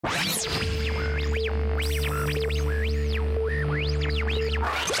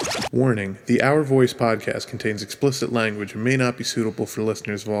Warning, the Our Voice podcast contains explicit language and may not be suitable for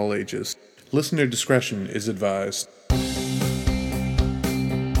listeners of all ages. Listener discretion is advised.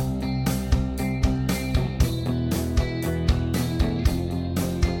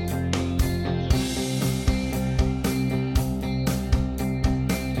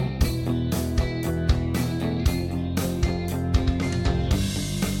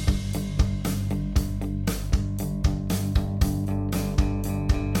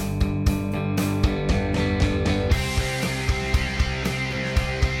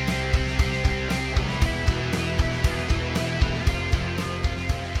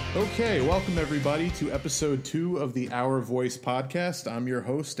 Okay, welcome everybody to episode 2 of the Our Voice podcast. I'm your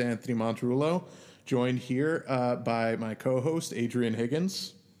host, Anthony Montrullo, joined here by my co-host, Adrian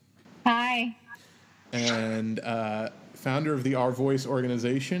Higgins. Hi. And founder of the Our Voice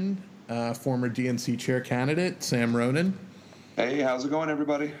organization, former DNC chair candidate, Sam Ronan. Hey, how's it going,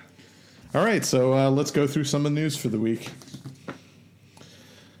 everybody? All right, so let's go through some of the news for the week.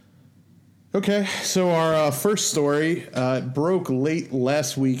 Okay, so our first story broke late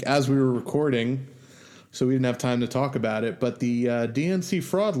last week as we were recording, so we didn't have time to talk about it, but the DNC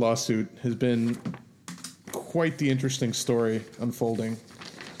fraud lawsuit has been quite the interesting story unfolding.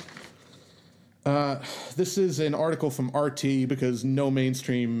 This is an article from RT because no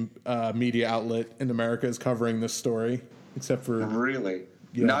mainstream media outlet in America is covering this story, except for... Really?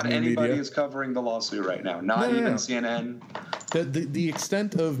 Yeah, not anybody media. is covering the lawsuit right now, not even CNN. The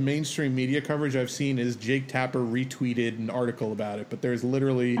extent of mainstream media coverage I've seen is Jake Tapper retweeted an article about it, but there's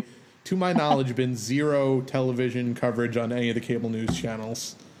literally, to my knowledge, been zero television coverage on any of the cable news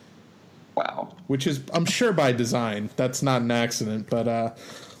channels. Wow. Which is, I'm sure, by design. That's not an accident, but I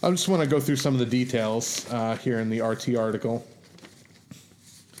just want to go through some of the details here in the RT article.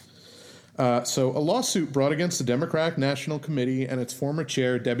 So a lawsuit brought against the Democratic National Committee and its former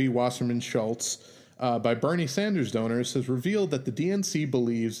chair, Debbie Wasserman Schultz, by Bernie Sanders donors has revealed that the DNC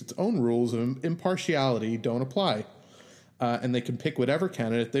believes its own rules of impartiality don't apply, and they can pick whatever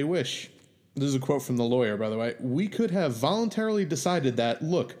candidate they wish. This is a quote from the lawyer, by the way. "We could have voluntarily decided that,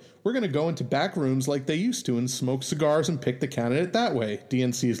 look, we're going to go into back rooms like they used to and smoke cigars and pick the candidate that way,"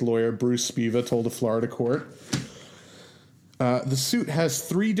 DNC's lawyer Bruce Spiva told a Florida court. The suit has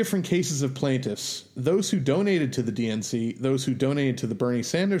 3 different cases of plaintiffs: those who donated to the DNC, those who donated to the Bernie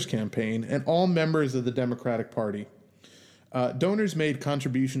Sanders campaign, and all members of the Democratic Party. Donors made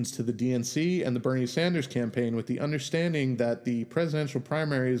contributions to the DNC and the Bernie Sanders campaign with the understanding that the presidential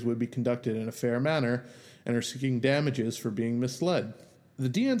primaries would be conducted in a fair manner and are seeking damages for being misled. The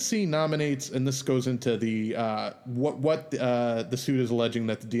DNC nominates, and this goes into the what the suit is alleging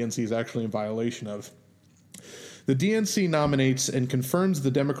that the DNC is actually in violation of. The DNC nominates and confirms the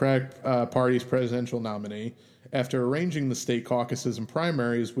Democratic Party's presidential nominee after arranging the state caucuses and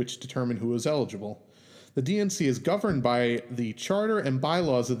primaries which determine who is eligible. The DNC is governed by the charter and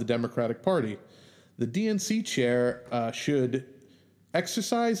bylaws of the Democratic Party. The DNC chair should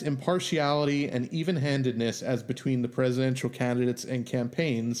exercise impartiality and even-handedness as between the presidential candidates and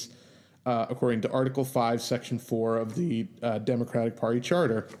campaigns, according to Article 5, Section 4 of the Democratic Party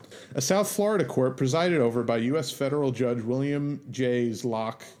Charter. A South Florida court presided over by U.S. Federal Judge William J.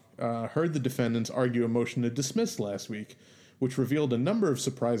 Zlock heard the defendants argue a motion to dismiss last week, which revealed a number of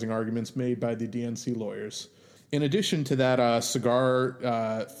surprising arguments made by the DNC lawyers. In addition to that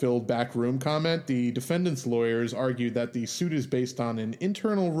cigar-filled back room comment, the defendants' lawyers argued that the suit is based on an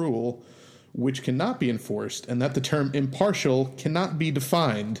internal rule which cannot be enforced and that the term impartial cannot be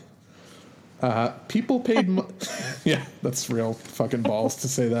defined. People paid yeah, that's real fucking balls to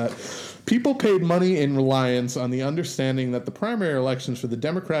say that. People paid money in reliance on the understanding that the primary elections for the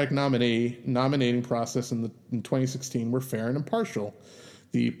Democratic nominating process in 2016 were fair and impartial,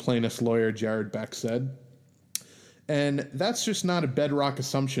 the plaintiff's lawyer Jared Beck said. And that's just not a bedrock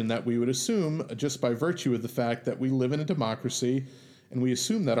assumption that we would assume just by virtue of the fact that we live in a democracy and we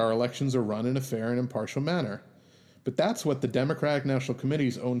assume that our elections are run in a fair and impartial manner. But that's what the Democratic National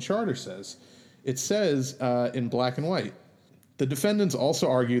Committee's own charter says. It says in black and white. The defendants also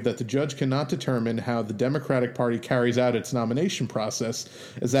argued that the judge cannot determine how the Democratic Party carries out its nomination process,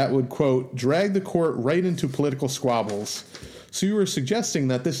 as that would, quote, drag the court right into political squabbles. So you were suggesting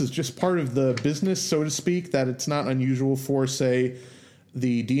that this is just part of the business, so to speak, that it's not unusual for, say,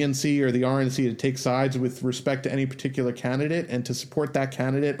 the DNC or the RNC to take sides with respect to any particular candidate and to support that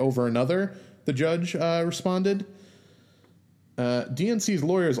candidate over another, the judge responded. DNC's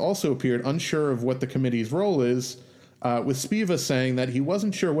lawyers also appeared unsure of what the committee's role is, with Spiva saying that he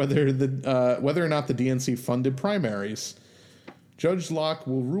wasn't sure whether or not the DNC funded primaries. Judge Locke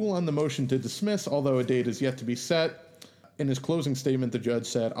will rule on the motion to dismiss, although a date is yet to be set. in his closing statement, the judge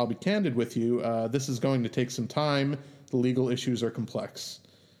said, "I'll be candid with you. This is going to take some time. The legal issues are complex.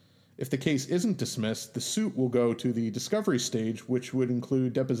 If the case isn't dismissed, the suit will go to the discovery stage, which would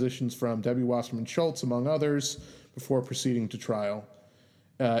include depositions from Debbie Wasserman Schultz, among others, before proceeding to trial.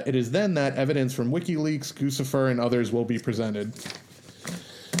 It is then that evidence from WikiLeaks, Guccifer, and others will be presented."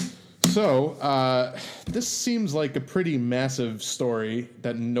 So, this seems like a pretty massive story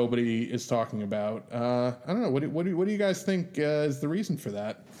that nobody is talking about. I don't know. What do you guys think is the reason for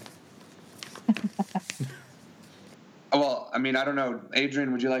that? Well, I mean, I don't know.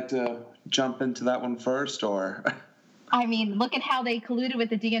 Adrian, would you like to jump into that one first, or? I mean, look at how they colluded with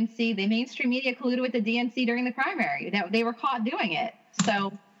the DNC. The mainstream media colluded with the DNC during the primary. They were caught doing it.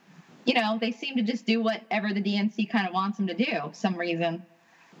 So, they seem to just do whatever the DNC kind of wants them to do for some reason.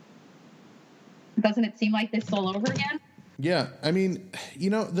 Doesn't it seem like this all over again? Yeah. I mean,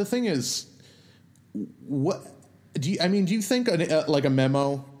 the thing is, what do you think like a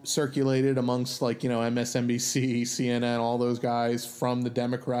memo circulated amongst MSNBC, CNN, all those guys from the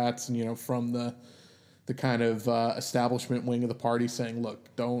Democrats and, from the kind of establishment wing of the party saying,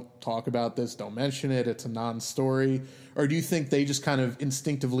 look, don't talk about this, don't mention it, it's a non-story? Or do you think they just kind of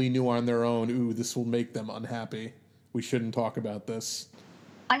instinctively knew on their own, ooh, this will make them unhappy, we shouldn't talk about this?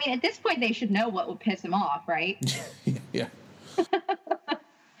 I mean, at this point, they should know what would piss him off, right? Yeah.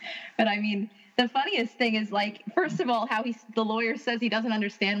 But I mean, the funniest thing is, first of all, how the lawyer says he doesn't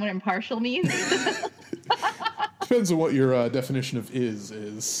understand what impartial means. Depends on what your definition of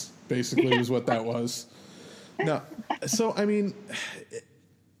is basically is what that was. No, so I mean,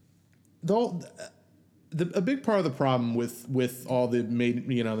 a big part of the problem with all the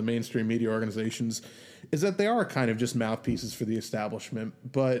the mainstream media organizations is that they are kind of just mouthpieces for the establishment.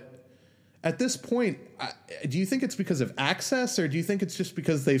 But at this point, do you think it's because of access, or do you think it's just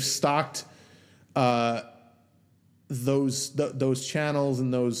because they've stocked those channels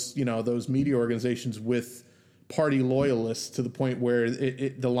and those media organizations with party loyalists to the point where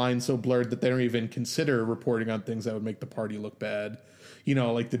the line's so blurred that they don't even consider reporting on things that would make the party look bad,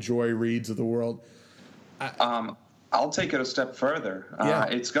 like the Joy Reids of the world? I'll take it a step further. Yeah.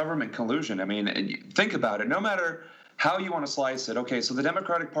 It's government collusion. I mean, think about it. No matter how you want to slice it. Okay, so the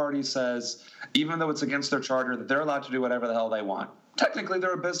Democratic Party says, even though it's against their charter, that they're allowed to do whatever the hell they want. Technically,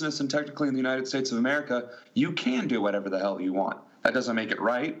 they're a business, and technically in the United States of America, you can do whatever the hell you want. That doesn't make it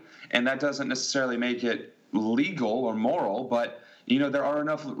right, and that doesn't necessarily make it legal or moral, but there are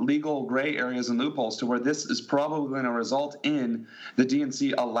enough legal gray areas and loopholes to where this is probably going to result in the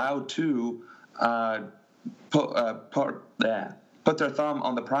DNC allowed to put their thumb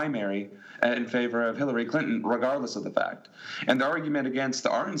on the primary in favor of Hillary Clinton, regardless of the fact. And the argument against the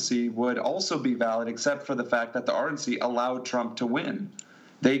RNC would also be valid, except for the fact that the RNC allowed Trump to win.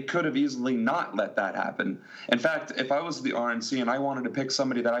 They could have easily not let that happen. In fact, if I was the RNC and I wanted to pick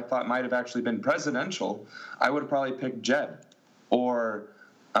somebody that I thought might have actually been presidential, I would have probably picked Jeb or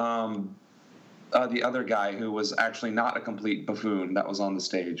the other guy who was actually not a complete buffoon that was on the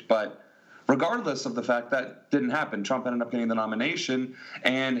stage. But regardless of the fact that didn't happen, Trump ended up getting the nomination,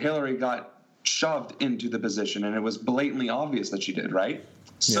 and Hillary got shoved into the position, and it was blatantly obvious that she did, right?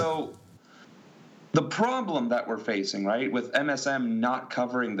 Yeah. So the problem that we're facing, right, with MSM not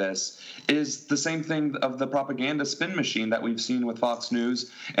covering this is the same thing of the propaganda spin machine that we've seen with Fox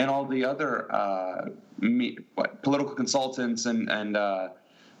News and all the other political consultants and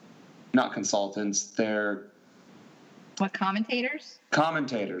not consultants, they're... What, commentators?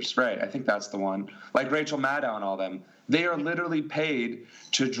 Commentators, right. I think that's the one. Like Rachel Maddow and all them. They are literally paid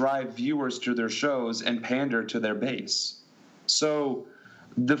to drive viewers to their shows and pander to their base. So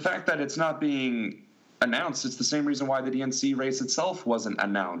the fact that it's not being announced, it's the same reason why the DNC race itself wasn't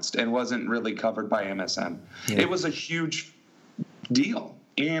announced and wasn't really covered by MSM. Yeah. It was a huge deal.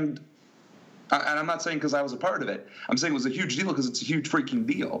 And I'm not saying because I was a part of it. I'm saying it was a huge deal because it's a huge freaking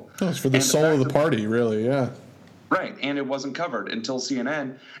deal. Oh, it's for the soul of the party, really, yeah. Right, and it wasn't covered until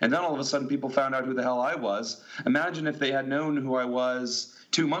CNN, and then all of a sudden people found out who the hell I was. Imagine if they had known who I was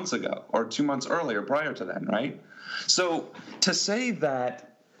 2 months ago or 2 months earlier prior to then, right? So to say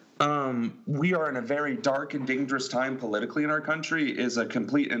that we are in a very dark and dangerous time politically in our country is a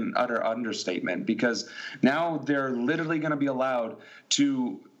complete and utter understatement, because now they're literally going to be allowed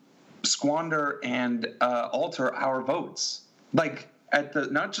to squander and alter our votes. Like, at the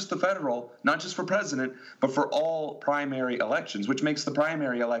not just the federal, not just for president, but for all primary elections, which makes the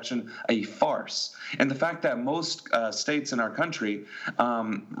primary election a farce. And the fact that most states in our country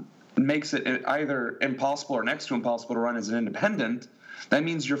makes it either impossible or next to impossible to run as an independent, that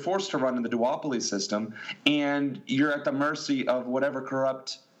means you're forced to run in the duopoly system, and you're at the mercy of whatever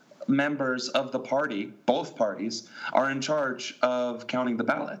corrupt members of the party, both parties, are in charge of counting the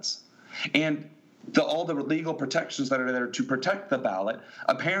ballots. And all the legal protections that are there to protect the ballot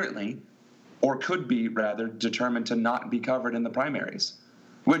apparently, or could be rather, determined to not be covered in the primaries,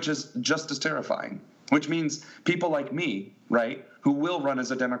 which is just as terrifying. Which means people like me, right, who will run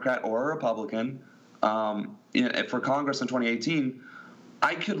as a Democrat or a Republican for Congress in 2018,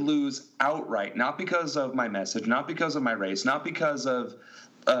 I could lose outright, not because of my message, not because of my race, not because of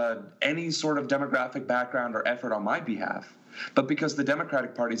any sort of demographic background or effort on my behalf, but because the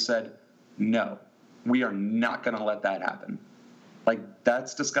Democratic Party said, no, we are not going to let that happen. Like,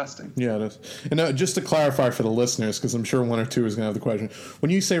 that's disgusting. Yeah, it is. And just to clarify for the listeners, because I'm sure one or two is going to have the question, when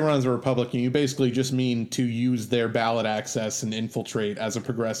you say run as a Republican, you basically just mean to use their ballot access and infiltrate as a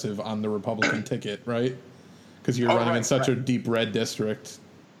progressive on the Republican ticket, right? Because you're running in such a deep red district.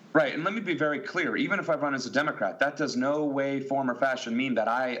 Right, and let me be very clear. Even if I run as a Democrat, that does no way, form, or fashion mean that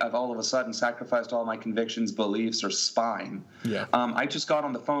I have all of a sudden sacrificed all my convictions, beliefs, or spine. Yeah. I just got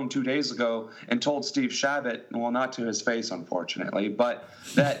on the phone 2 days ago and told Steve Shabbat, well, not to his face, unfortunately, but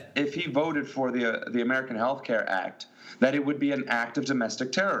that if he voted for the American Health Care Act, that it would be an act of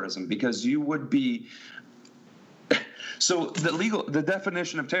domestic terrorism, because you would be... So the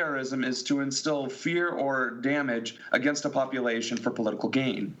definition of terrorism is to instill fear or damage against a population for political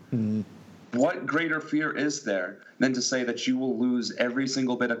gain. Mm-hmm. What greater fear is there than to say that you will lose every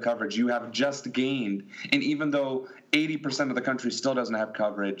single bit of coverage you have just gained? And even though 80% of the country still doesn't have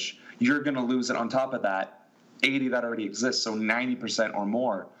coverage, you're going to lose it on top of that 80 that already exists. So 90% or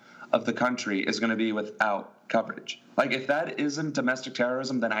more of the country is going to be without coverage. Like, if that isn't domestic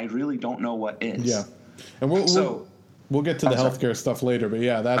terrorism, then I really don't know what is. Yeah. And we'll get to the healthcare stuff later, but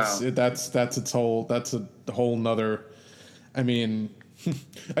yeah, that's a whole nother. I mean,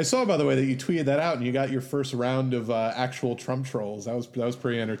 I saw, by the way, that you tweeted that out and you got your first round of actual Trump trolls. That was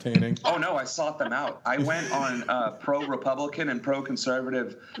pretty entertaining. Oh no, I sought them out. I went on pro-Republican and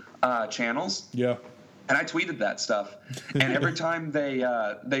pro-conservative channels. Yeah. And I tweeted that stuff. And every time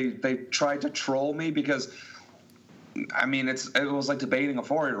they tried to troll me, because I mean, it was like debating a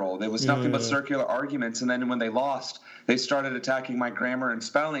 4-year-old. It was nothing but circular arguments. And then when they lost, they started attacking my grammar and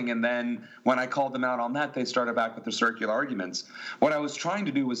spelling. And then when I called them out on that, they started back with their circular arguments. What I was trying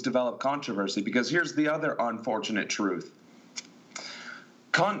to do was develop controversy, because here's the other unfortunate truth.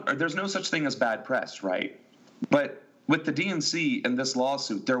 There's no such thing as bad press, right? But with the DNC and this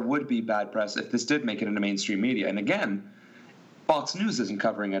lawsuit, there would be bad press if this did make it into mainstream media. And again, Fox News isn't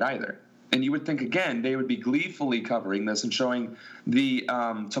covering it either. And you would think, again, they would be gleefully covering this and showing the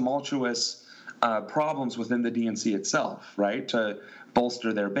tumultuous problems within the DNC itself, right, to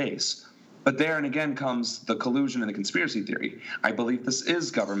bolster their base. But there and again comes the collusion and the conspiracy theory. I believe this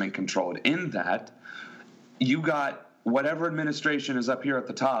is government controlled, in that you got whatever administration is up here at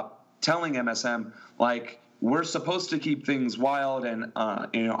the top telling MSM, like, we're supposed to keep things wild and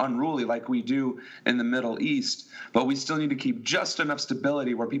unruly like we do in the Middle East, but we still need to keep just enough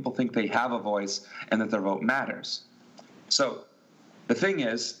stability where people think they have a voice and that their vote matters. So the thing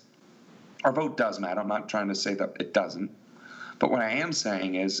is, our vote does matter. I'm not trying to say that it doesn't. But what I am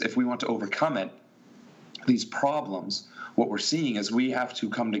saying is, if we want to overcome it, these problems, what we're seeing is we have to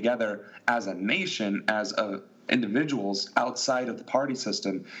come together as a nation, as individuals outside of the party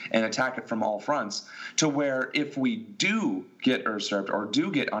system, and attack it from all fronts, to where if we do get usurped or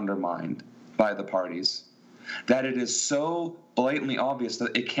do get undermined by the parties, that it is so blatantly obvious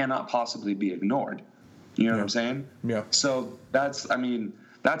that it cannot possibly be ignored. You know what I'm saying? Yeah. So that's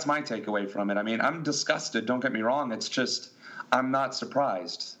my takeaway from it. I mean, I'm disgusted, don't get me wrong. It's just, I'm not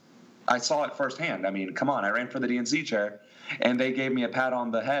surprised. I saw it firsthand. I mean, come on, I ran for the DNC chair, and they gave me a pat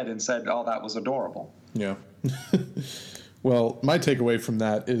on the head and said, oh, that was adorable. Yeah. Well, my takeaway from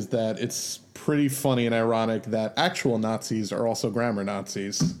that is that it's pretty funny and ironic that actual Nazis are also grammar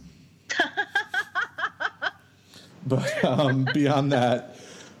Nazis. But beyond that,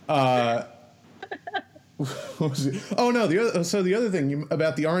 what was it? Oh no! The other thing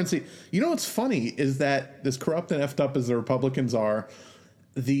about the RNC, you know what's funny is that, as corrupt and effed up as the Republicans are,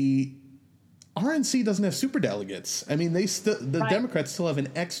 the RNC doesn't have superdelegates. I mean, the Democrats still have an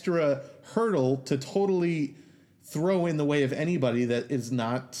extra hurdle to totally throw in the way of anybody that is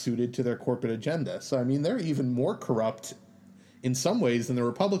not suited to their corporate agenda. So, I mean, they're even more corrupt in some ways than the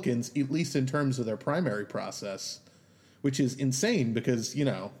Republicans, at least in terms of their primary process, which is insane because, you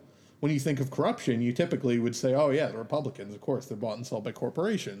know, when you think of corruption, you typically would say, oh, yeah, the Republicans, of course, they're bought and sold by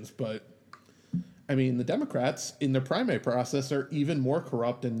corporations. But, I mean, the Democrats in their primary process are even more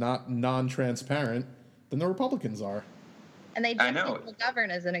corrupt and not non-transparent than the Republicans are. And they just will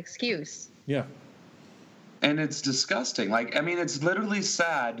govern as an excuse. Yeah. And it's disgusting. Like, I mean, it's literally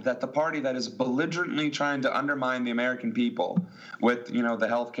sad that the party that is belligerently trying to undermine the American people with, you know, the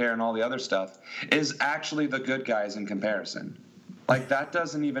healthcare and all the other stuff is actually the good guys in comparison. Like, that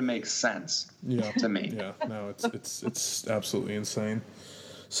doesn't even make sense to me. Yeah, no, it's absolutely insane.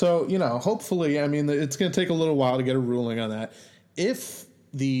 So, you know, hopefully, I mean, it's going to take a little while to get a ruling on that. If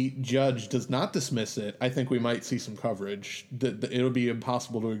the judge does not dismiss it, I think we might see some coverage. It'll be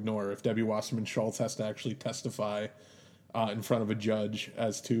impossible to ignore if Debbie Wasserman Schultz has to actually testify in front of a judge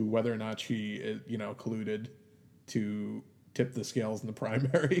as to whether or not she, you know, colluded to tip the scales in the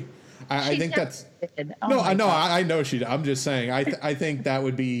primary. I think that's I know she. I'm just saying. I think that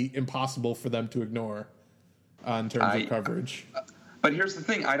would be impossible for them to ignore in terms of coverage. But here's the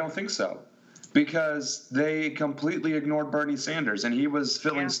thing: I don't think so. Because they completely ignored Bernie Sanders, and he was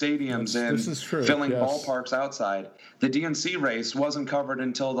filling stadiums and filling ballparks outside. The DNC race wasn't covered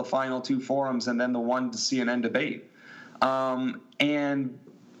until the final two forums and then the one CNN debate. And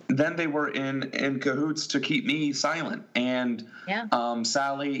then they were in cahoots to keep me silent, and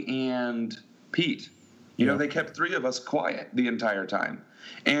Sally and Pete. You know, they kept three of us quiet the entire time.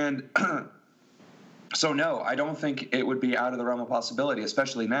 And so, no, I don't think it would be out of the realm of possibility,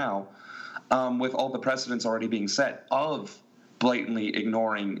 especially now, with all the precedents already being set of blatantly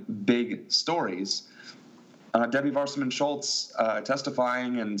ignoring big stories. Debbie Wasserman Schultz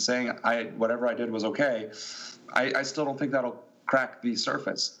testifying and saying whatever I did was okay, I still don't think that'll crack the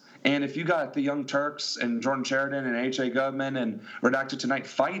surface. And if you got the Young Turks and Jordan Sheridan and H.A. Goodman and Redacted Tonight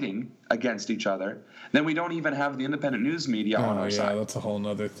fighting against each other, then we don't even have the independent news media on our side. That's a whole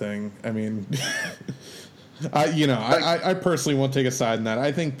nother thing. I mean, I personally won't take a side in that.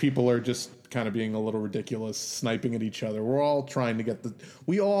 I think people are just kind of being a little ridiculous, sniping at each other. We're all trying to get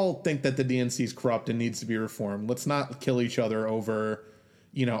we all think that the DNC is corrupt and needs to be reformed. Let's not kill each other over,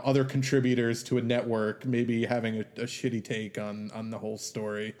 you know, other contributors to a network maybe having a shitty take on the whole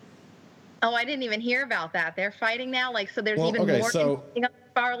story. Oh, I didn't even hear about that. They're fighting now? Like, so there's more on the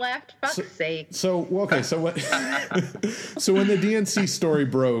far left? Fuck's sake. So when the DNC story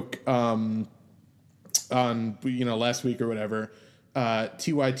broke on, you know, last week or whatever,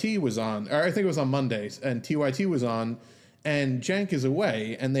 TYT was on, or I think it was on Mondays, and TYT was on, and Jank is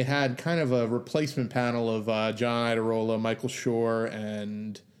away, and they had kind of a replacement panel of John Iadarola, Michael Schor,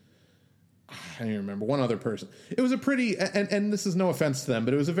 and I don't even remember, one other person. It was a pretty, and this is no offense to them,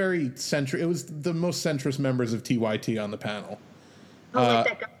 but it was a very it was the most centrist members of TYT on the panel. Oh, like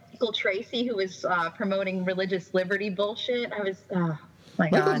that guy, Michael Tracy, who was promoting religious liberty bullshit. I was,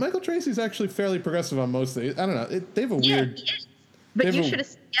 God. Michael Tracy's actually fairly progressive on most things. I don't know. They have a weird... But you should have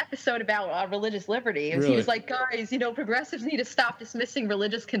seen the episode about religious liberty. Really? He was like, guys, you know, progressives need to stop dismissing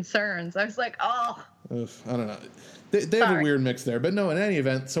religious concerns. I was like, oh. I don't know. They have a weird mix there. But no, in any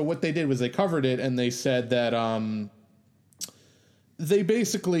event, so what they did was they covered it, and they said that they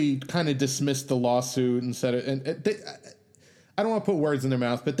basically kind of dismissed the lawsuit and said it. And I don't want to put words in their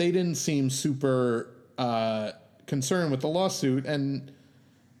mouth, but they didn't seem super concerned with the lawsuit. And,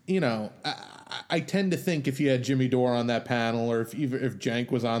 you know, I tend to think if you had Jimmy Dore on that panel, or if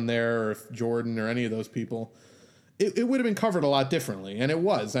Jank was on there, or if Jordan or any of those people, it would have been covered a lot differently. And it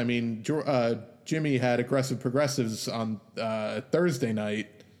was. I mean, Jimmy had aggressive progressives on Thursday night,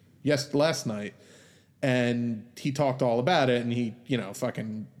 last night, and he talked all about it, and he, you know,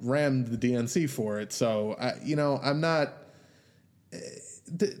 fucking rammed the DNC for it. So, you know, I'm not...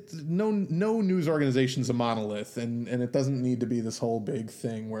 No news organization's a monolith, and it doesn't need to be this whole big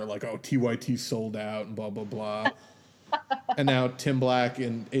thing where, like, oh, TYT sold out and blah blah blah. And now Tim Black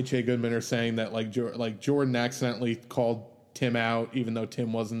and H.A. Goodman are saying that like Jordan accidentally called Tim out even though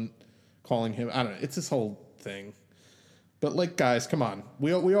Tim wasn't calling him. I don't know. It's this whole thing. But like, guys, come on.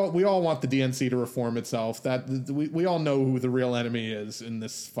 We all want the DNC to reform itself. That we all know who the real enemy is in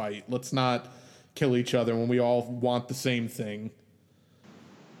this fight. Let's not kill each other when we all want the same thing.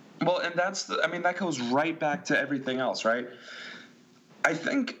 Well, and that goes right back to everything else, right? I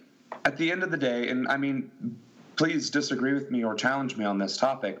think at the end of the day, and I mean, please disagree with me or challenge me on this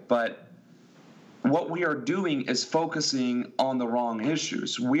topic, but what we are doing is focusing on the wrong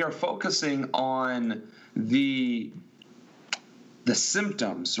issues. We are focusing on the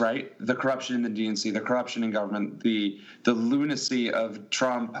symptoms, right? The corruption in the DNC, the corruption in government, the lunacy of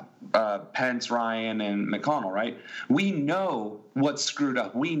Trump, Pence, Ryan, and McConnell, right? We know what's screwed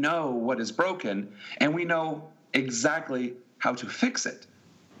up. We know what is broken, and we know exactly how to fix it,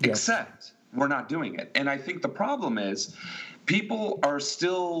 except we're not doing it. And I think the problem is people are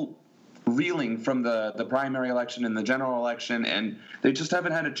still reeling from the primary election and the general election, and they just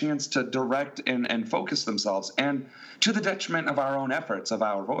haven't had a chance to direct and focus themselves, and to the detriment of our own efforts, of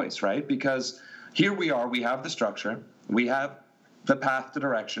our voice, right? Because here we are, we have the structure, we have the path to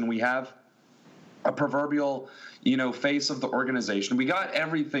direction, we have a proverbial, face of the organization. We got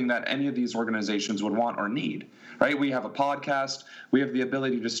everything that any of these organizations would want or need, right? We have a podcast. We have the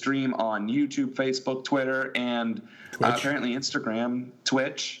ability to stream on YouTube, Facebook, Twitter, and apparently Instagram,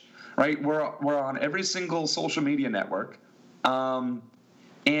 Twitch, right? We're on every single social media network.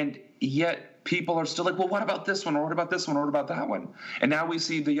 And yet people are still like, well, what about this one? Or what about this one? Or what about that one? And now we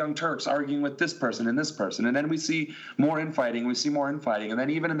see the Young Turks arguing with this person and this person. And then we see more infighting. We see more infighting. And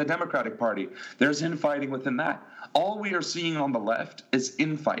then even in the Democratic Party, there's infighting within that. All we are seeing on the left is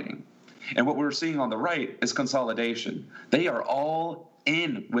infighting. And what we're seeing on the right is consolidation. They are all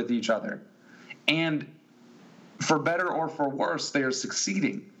in with each other. And for better or for worse, they are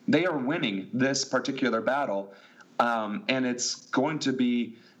succeeding. They are winning this particular battle. And it's going to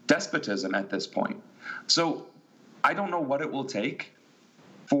be despotism at this point. So I don't know what it will take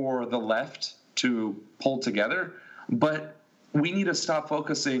for the left to pull together, but we need to stop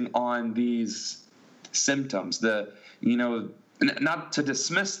focusing on these symptoms, not to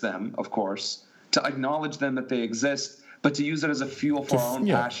dismiss them, of course, to acknowledge them that they exist, but to use it as a fuel for our own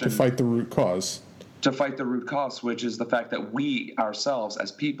passion. To fight the root cause. To fight the root cause, which is the fact that we ourselves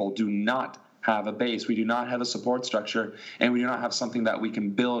as people do not have a base. We do not have a support structure, and we do not have something that we can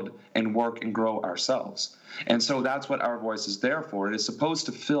build and work and grow ourselves. And so that's what our voice is there for. It is supposed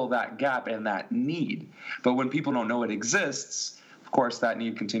to fill that gap and that need. But when people don't know it exists, of course, that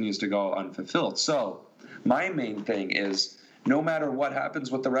need continues to go unfulfilled. So my main thing is, no matter what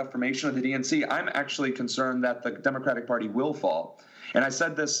happens with the reformation of the DNC, I'm actually concerned that the Democratic Party will fall. And I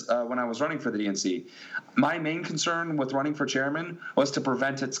said this when I was running for the DNC. My main concern with running for chairman was to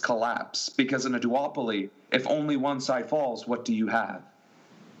prevent its collapse, because in a duopoly, if only one side falls, what do you have?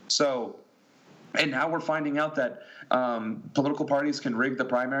 So, and now we're finding out that political parties can rig the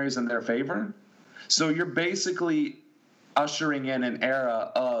primaries in their favor. So you're basically ushering in an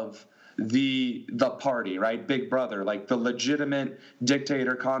era of the party, right? Big Brother, like the legitimate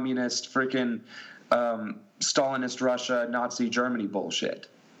dictator, communist, freaking Stalinist Russia, Nazi Germany bullshit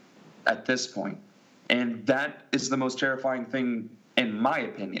at this point. And that is the most terrifying thing, in my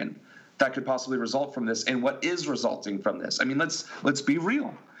opinion, that could possibly result from this, and what is resulting from this. I mean, let's be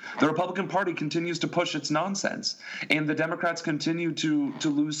real. The Republican Party continues to push its nonsense, and the Democrats continue to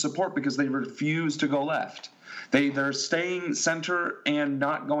lose support because they refuse to go left. They're staying center and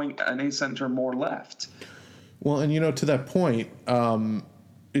not going a center more left. Well, and to that point, to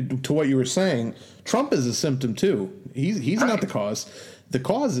what you were saying, Trump is a symptom too. He's right. Not the cause. The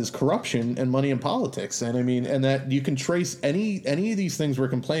cause is corruption and money in politics. And I mean, and that you can trace any of these things we're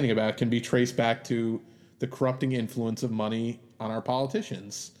complaining about can be traced back to the corrupting influence of money on our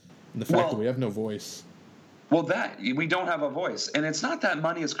politicians and the fact that we have no voice. Well, that we don't have a voice. And it's not that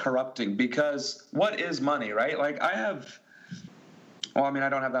money is corrupting, because what is money, right? Like I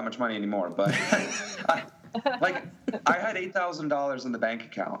don't have that much money anymore, but I had $8,000 in the bank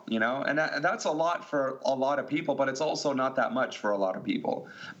account, and that's a lot for a lot of people, but it's also not that much for a lot of people.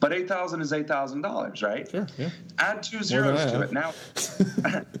 But $8,000 is $8,000, right? Sure, yeah. Add 2 zeros to it. Now,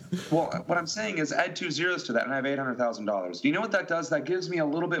 well, what I'm saying is add 2 zeros to that, and I have $800,000. You know what that does? That gives me a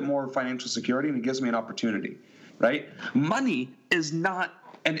little bit more financial security, and it gives me an opportunity, right? Money is not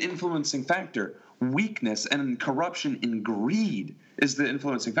an influencing factor. Weakness and corruption and greed is the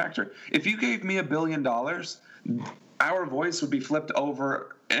influencing factor. If you gave me $1 billion, our voice would be flipped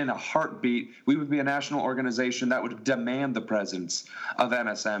over in a heartbeat. We would be a national organization that would demand the presence of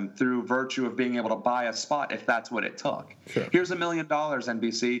MSM through virtue of being able to buy a spot if that's what it took. Sure. Here's $1 million,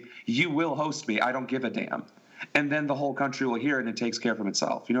 NBC. You will host me. I don't give a damn. And then the whole country will hear it, and it takes care of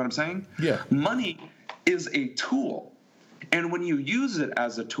itself. You know what I'm saying? Yeah. Money is a tool. And when you use it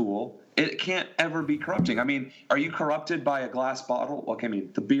as a tool, it can't ever be corrupting. I mean, are you corrupted by a glass bottle? Okay, I mean,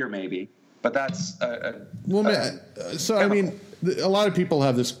 the beer maybe, but that's a lot of people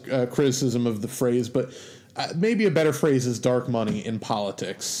have this criticism of the phrase, but maybe a better phrase is dark money in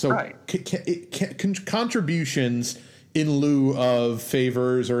politics. So right. Contributions in lieu of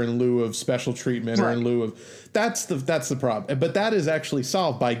favors or in lieu of special treatment or in lieu of that's the problem. But that is actually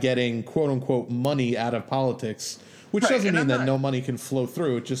solved by getting quote unquote money out of politics. Which doesn't mean that no money can flow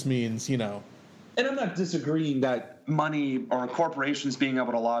through. It just means, And I'm not disagreeing that money or corporations being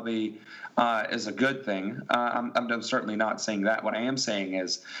able to lobby is a good thing. I'm certainly not saying that. What I am saying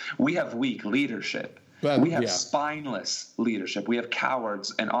is we have weak leadership. We have spineless leadership. We have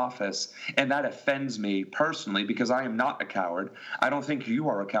cowards in office. And that offends me personally, because I am not a coward. I don't think you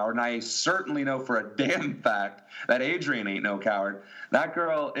are a coward. And I certainly know for a damn fact that Adrienne ain't no coward. That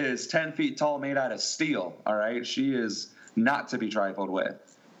girl is 10 feet tall, made out of steel. All right. She is not to be trifled with.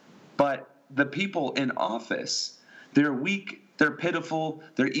 But the people in office, they're weak, they're pitiful,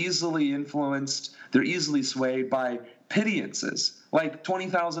 they're easily influenced, they're easily swayed by pittance, like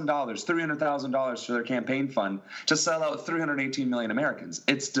 $20,000, $300,000 for their campaign fund to sell out 318 million Americans.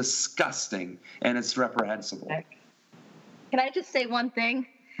 It's disgusting, and it's reprehensible. Can I just say one thing?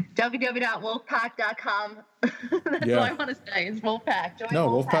 www.wolfpack.com. That's what I want to say. It's Wolfpack. Join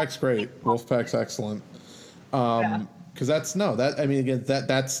Wolfpack's great. Wolfpack's excellent. Because that's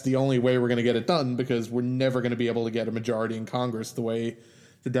the only way we're going to get it done, because we're never going to be able to get a majority in Congress the way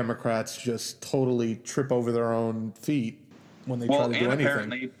the Democrats just totally trip over their own feet when they try to do anything.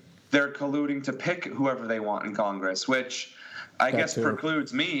 Apparently they're colluding to pick whoever they want in Congress, which I guess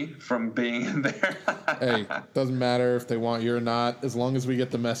precludes me from being in there. Hey, doesn't matter if they want you or not. As long as we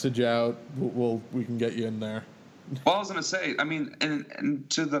get the message out, we can get you in there. Well, I was going to say, I mean, and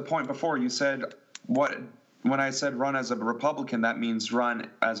to the point before, you said when I said run as a Republican, that means run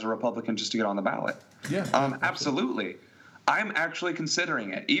as a Republican just to get on the ballot. Yeah. Absolutely. I'm actually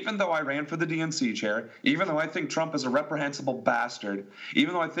considering it. Even though I ran for the DNC chair, even though I think Trump is a reprehensible bastard,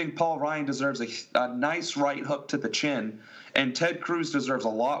 even though I think Paul Ryan deserves a nice right hook to the chin, and Ted Cruz deserves a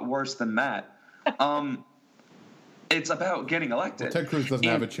lot worse than that, it's about getting elected. Well, Ted Cruz doesn't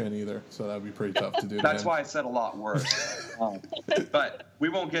have a chin either, so that would be pretty tough to do. That's why I said a lot worse. But we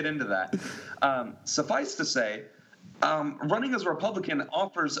won't get into that. Suffice to say, running as a Republican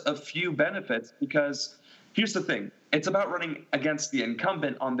offers a few benefits, because here's the thing. It's about running against the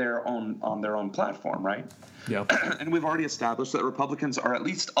incumbent on their own platform, right? Yeah. And we've already established that Republicans are at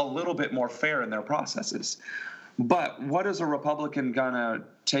least a little bit more fair in their processes. But what is a Republican gonna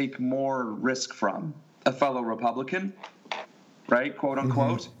take more risk from? A fellow Republican, right, quote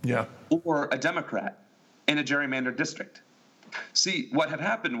unquote? Mm-hmm. Yeah. Or a Democrat in a gerrymandered district? See, what had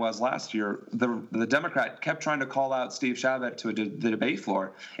happened was last year, the Democrat kept trying to call out Steve Chabot to the debate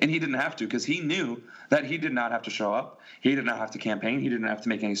floor, and he didn't have to, because he knew that he did not have to show up. He did not have to campaign. He didn't have to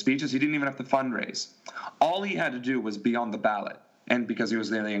make any speeches. He didn't even have to fundraise. All he had to do was be on the ballot. And because he was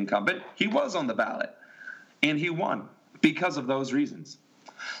the incumbent, he was on the ballot. And he won because of those reasons.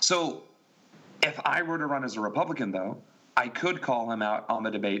 So if I were to run as a Republican, though, I could call him out on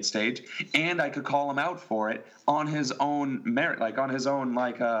the debate stage, and I could call him out for it on his own merit, like on his own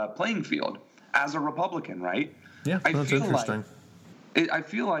playing field as a Republican, right? Yeah, that's interesting. I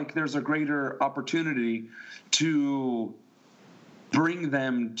feel like there's a greater opportunity to bring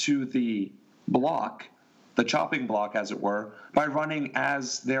them to the block, the chopping block, as it were, by running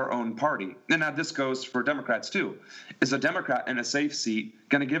as their own party. And now this goes for Democrats, too. Is a Democrat in a safe seat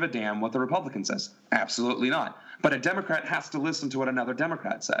going to give a damn what the Republican says? Absolutely not. But a Democrat has to listen to what another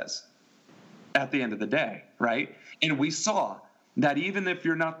Democrat says at the end of the day, right? And we saw that even if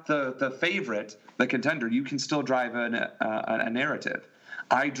you're not the favorite, the contender, you can still drive a narrative.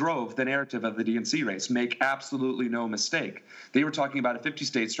 I drove the narrative of the DNC race. Make absolutely no mistake. They were talking about a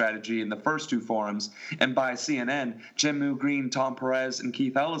 50-state strategy in the first two forums, and by CNN, Jim Green, Tom Perez, and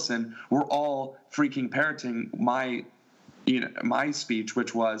Keith Ellison were all freaking parroting my speech,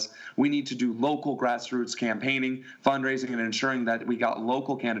 which was we need to do local grassroots campaigning, fundraising, and ensuring that we got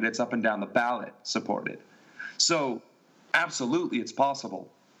local candidates up and down the ballot supported. So absolutely, it's possible.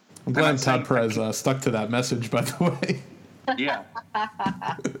 I'm glad Todd Perez stuck to that message, by the way. Yeah.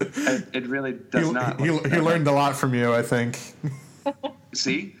 It really does not. He learned a lot from you, I think.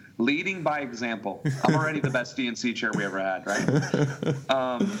 See? Leading by example. I'm already the best DNC chair we ever had, right?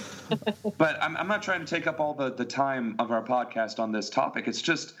 But I'm not trying to take up all the time of our podcast on this topic. It's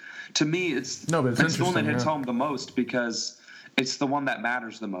just, to me, it's the one that hits home the most, because it's the one that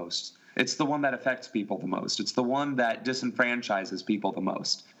matters the most. It's the one that affects people the most. It's the one that disenfranchises people the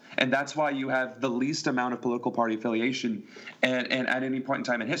most. And that's why you have the least amount of political party affiliation and at any point in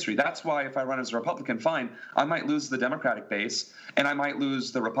time in history. That's why if I run as a Republican, fine, I might lose the Democratic base and I might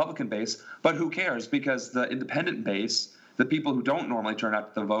lose the Republican base, but who cares? Because the independent base, the people who don't normally turn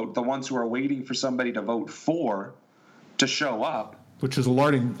out to vote, the ones who are waiting for somebody to vote for to show up. Which is a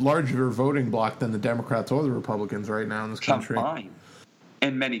larger voting block than the Democrats or the Republicans right now in this country. Combined,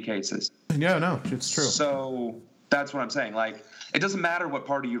 in many cases. Yeah, no, it's true. So that's what I'm saying. It doesn't matter what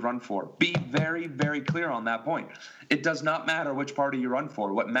party you run for. Be very, very clear on that point. It does not matter which party you run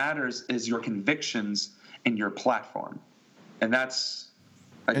for. What matters is your convictions and your platform. And that's,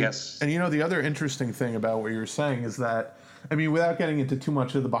 I guess. And the other interesting thing about what you're saying is that, without getting into too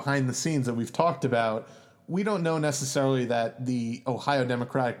much of the behind the scenes that we've talked about, we don't know necessarily that the Ohio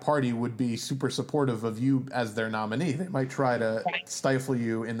Democratic Party would be super supportive of you as their nominee. They might try to stifle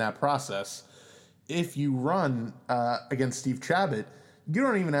you in that process. If you run against Steve Chabot, you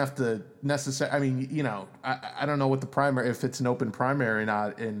don't even have to necessarily. I mean, you know, I don't know what the primary, if it's an open primary or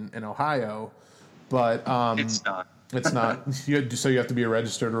not in Ohio, but it's not. It's not. So you have to be a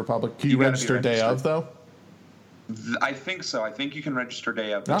registered Republican. Can you gotta be register day of though? I think so. I think you can register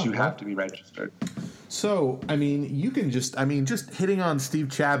day of, but you have to be registered. So, I mean, you can just hitting on Steve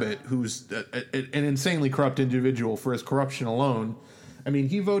Chabot, who's an insanely corrupt individual for his corruption alone. I mean,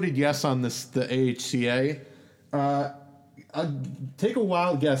 he voted yes on the AHCA. Take a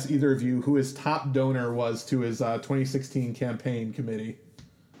wild guess, either of you, who his top donor was to his 2016 campaign committee.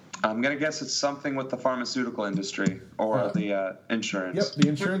 I'm going to guess it's something with the pharmaceutical industry or the insurance. Yep, the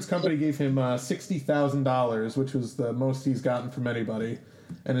insurance company gave him $60,000, which was the most he's gotten from anybody.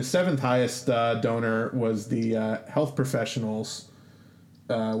 And his seventh highest donor was the health professionals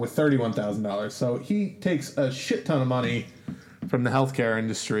with $31,000. So he takes a shit ton of money from the healthcare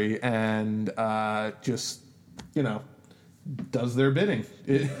industry and just, you know, does their bidding.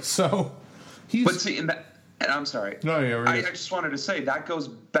 So he's... But see, and I'm sorry. No, yeah, I just wanted to say that goes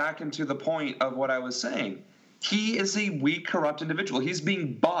back into the point of what I was saying. He is a weak, corrupt individual. He's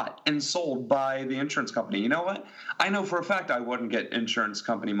being bought and sold by the insurance company. You know what? I know for a fact I wouldn't get insurance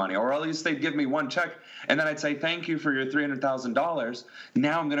company money, or at least they'd give me one check, and then I'd say, thank you for your $300,000.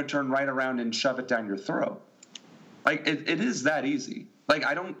 Now I'm going to turn right around and shove it down your throat. Like, it is that easy. Like,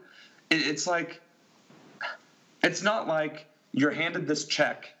 it's like, it's not like you're handed this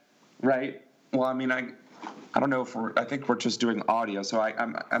check, right? Well, I mean, I don't know if I think we're just doing audio, so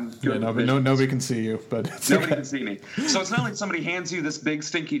I'm good. Yeah, nobody can see you, but nobody can see me. So it's not like somebody hands you this big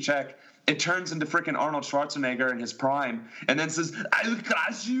stinky check. It turns into freaking Arnold Schwarzenegger in his prime, and then says, "I will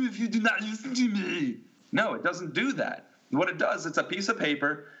crush you if you do not listen to me." No, it doesn't do that. What it does, it's a piece of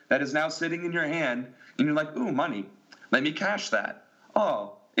paper that is now sitting in your hand, and you're like, "Ooh, money. Let me cash that."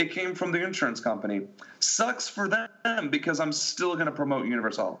 Oh, it came from the insurance company. Sucks for them because I'm still going to promote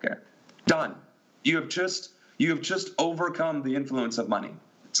universal health care. Done. You have just overcome the influence of money.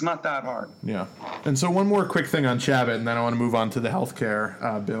 It's not that hard. Yeah. And so one more quick thing on Chabot, and then I want to move on to the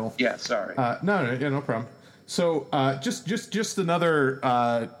healthcare bill. Yeah, sorry. No problem. So just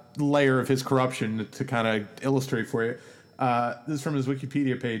another layer of his corruption to kind of illustrate for you. This is from his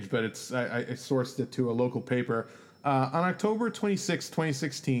Wikipedia page, but I sourced it to a local paper. On October 26,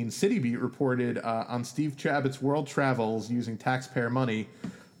 2016, City Beat reported on Steve Chabot's world travels using taxpayer money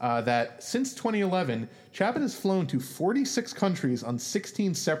that since 2011, Chabot has flown to 46 countries on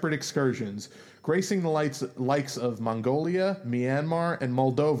 16 separate excursions, gracing the likes of Mongolia, Myanmar, and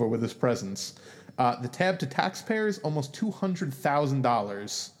Moldova with his presence. The tab to taxpayers, almost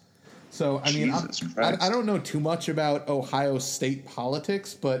 $200,000. So, I mean, I don't know too much about Ohio state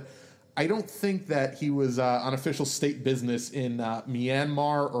politics, but I don't think that he was on official state business in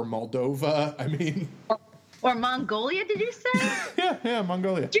Myanmar or Moldova. I mean... Or Mongolia, did you say? yeah,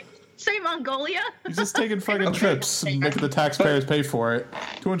 Mongolia. Did you say Mongolia? He's just taking fucking trips and making the taxpayers pay for it.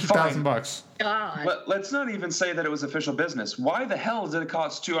 $200,000. God. But let's not even say that it was official business. Why the hell did it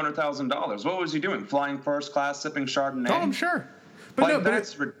cost $200,000? What was he doing? Flying first class, sipping Chardonnay? Oh, I'm sure. But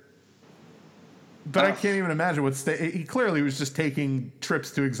But I can't even imagine he clearly was just taking trips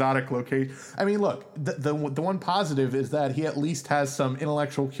to exotic locations. I mean, look, the one positive is that he at least has some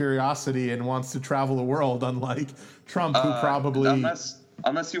intellectual curiosity and wants to travel the world, unlike Trump, who probably...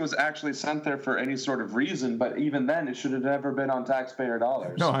 Unless he was actually sent there for any sort of reason, but even then, it should have never been on taxpayer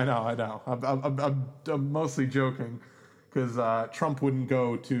dollars. No, I know. I'm mostly joking, because Trump wouldn't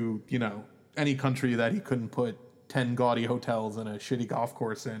go to, any country that he couldn't put 10 gaudy hotels and a shitty golf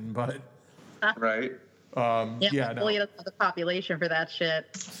course in, but... Right. Fully doesn't have the population for that shit.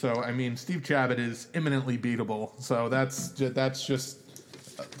 So, I mean, Steve Chabot is imminently beatable. So that's just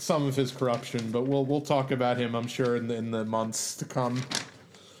some of his corruption. But we'll talk about him, I'm sure, in the months to come.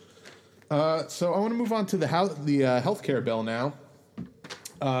 So I want to move on to the healthcare bill now.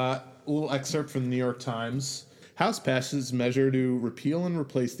 A little excerpt from the New York Times. House passes measure to repeal and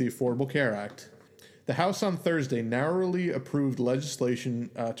replace the Affordable Care Act. The House on Thursday narrowly approved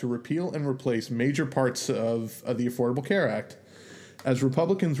legislation to repeal and replace major parts of the Affordable Care Act, as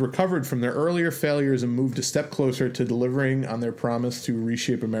Republicans recovered from their earlier failures and moved a step closer to delivering on their promise to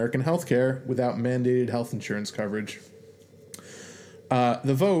reshape American healthcare without mandated health insurance coverage. The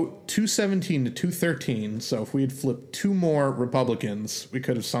vote, 217 to 213, so if we had flipped two more Republicans, we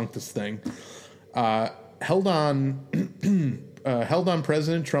could have sunk this thing, held on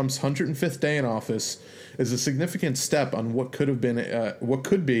President Trump's 105th day in office is a significant step on what could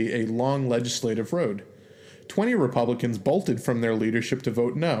be a long legislative road. 20 Republicans bolted from their leadership to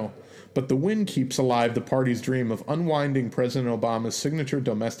vote no, but the win keeps alive the party's dream of unwinding President Obama's signature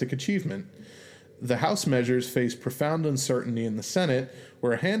domestic achievement. The House measures faced profound uncertainty in the Senate,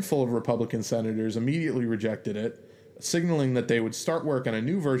 where a handful of Republican senators immediately rejected it, signaling that they would start work on a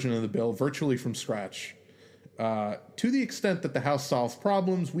new version of the bill virtually from scratch. To the extent that the House solves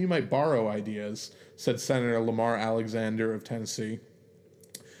problems, we might borrow ideas, said Senator Lamar Alexander of Tennessee,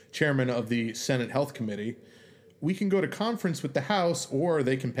 chairman of the Senate Health Committee. We can go to conference with the House, or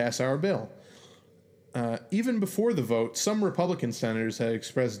they can pass our bill. Even before the vote, some Republican senators had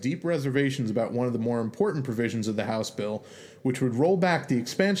expressed deep reservations about one of the more important provisions of the House bill, which would roll back the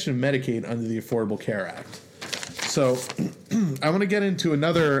expansion of Medicaid under the Affordable Care Act. So I want to get into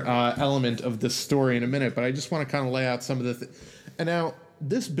another element of this story in a minute, but I just want to kind of lay out some of the And now,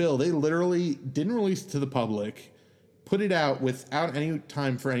 this bill, they literally didn't release it to the public, put it out without any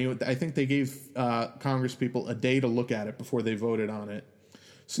time for anyone. I think they gave Congress people a day to look at it before they voted on it.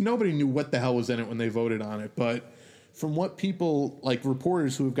 So nobody knew what the hell was in it when they voted on it. But from what people, like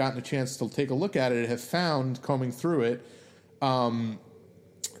reporters who have gotten a chance to take a look at it, have found combing through it,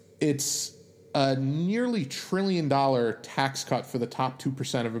 it's a nearly $1 trillion tax cut for the top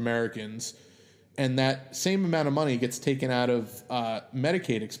 2% of Americans. And that same amount of money gets taken out of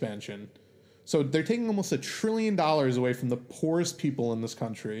Medicaid expansion. So they're taking almost $1 trillion away from the poorest people in this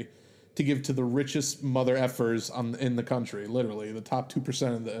country to give to the richest mother effers in the country, literally, the top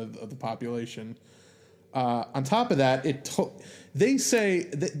 2% of the population. On top of that, they say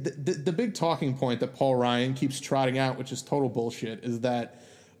the big talking point that Paul Ryan keeps trotting out, which is total bullshit, is that,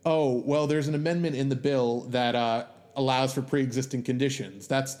 oh, well, there's an amendment in the bill that allows for pre-existing conditions.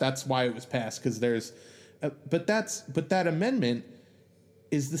 That's why it was passed, because there's, but that amendment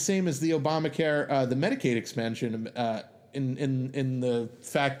is the same as the Obamacare, the Medicaid expansion, in the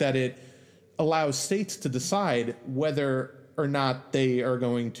fact that it allows states to decide whether or not they are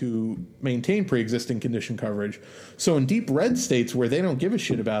going to maintain pre-existing condition coverage. So in deep red states where they don't give a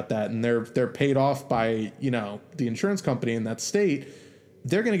shit about that and they're paid off by, the insurance company in that state,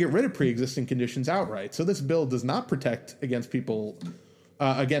 they're going to get rid of pre-existing conditions outright. So this bill does not protect against people,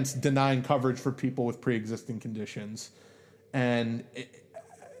 against denying coverage for people with pre-existing conditions. And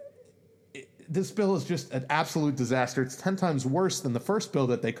this bill is just an absolute disaster. It's 10 times worse than the first bill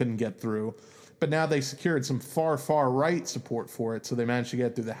that they couldn't get through. But now they secured some far, far right support for it, so they managed to get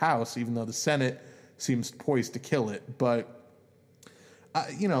it through the House, even though the Senate seems poised to kill it. But,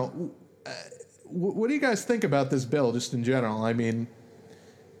 what do you guys think about this bill, just in general? I mean,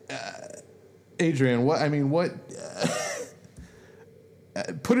 Adrian,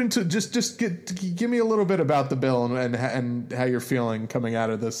 put into give me a little bit about the bill and how you're feeling coming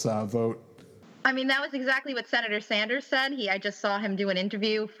out of this vote. I mean, that was exactly what Senator Sanders said. I just saw him do an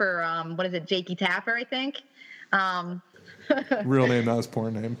interview for, Jakey Tapper, I think. Real name, not his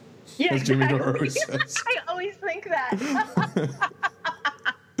porn name. Yeah, as Jimmy Dore always says. I always think that.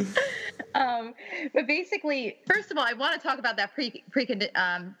 But basically, first of all, I want to talk about that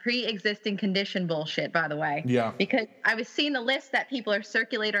pre-existing condition bullshit, by the way. Yeah. Because I was seeing the list that people are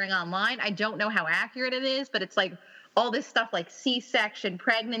circulating online. I don't know how accurate it is, but it's like all this stuff like C-section,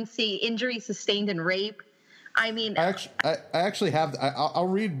 pregnancy, injury sustained in rape. I mean, I actually have. I'll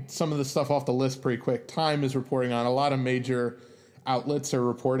read some of the stuff off the list pretty quick. Time is reporting on. A lot of major outlets are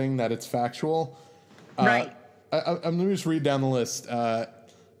reporting that it's factual. Right. Let me just read down the list.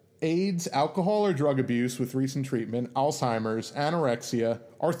 AIDS, alcohol or drug abuse with recent treatment, Alzheimer's, anorexia,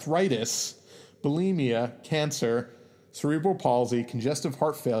 arthritis, bulimia, cancer, cerebral palsy, congestive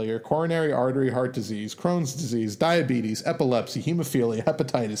heart failure, coronary artery heart disease, Crohn's disease, diabetes, epilepsy, hemophilia,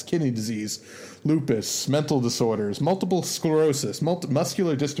 hepatitis, kidney disease, lupus, mental disorders, multiple sclerosis,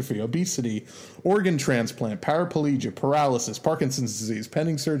 muscular dystrophy, obesity, organ transplant, paraplegia, paralysis, Parkinson's disease,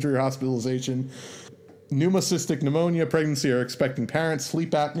 pending surgery or hospitalization, pneumocystic pneumonia, pregnancy or expecting parents,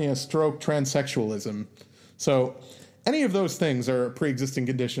 sleep apnea, stroke, transsexualism. So any of those things are a pre-existing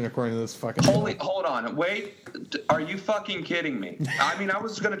condition according to this fucking... Hold on. Wait. Are you fucking kidding me? I mean, I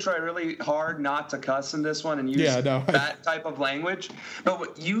was going to try really hard not to cuss in this one and use that type of language. But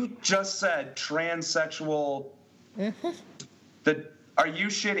what you just said, transsexual... Are you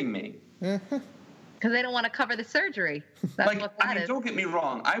shitting me? Because they don't want to cover the surgery. That's what that is. Don't get me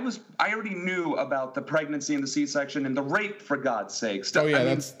wrong. I already knew about the pregnancy and the C-section and the rape, for God's sakes. Oh,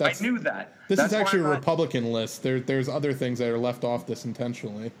 yeah, I knew that. That's actually a Republican list. There's other things that are left off this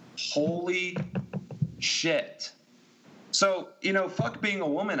intentionally. Holy shit. So, fuck being a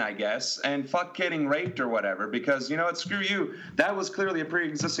woman, I guess, and fuck getting raped or whatever, because, what, screw you. That was clearly a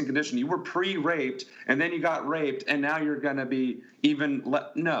pre-existing condition. You were pre-raped, and then you got raped, and now you're going to be even...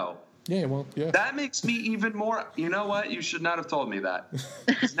 No. Yeah, well, yeah. That makes me even more... You know what? You should not have told me that.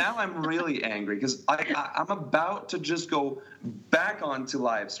 Because now I'm really angry, because I'm about to just go back onto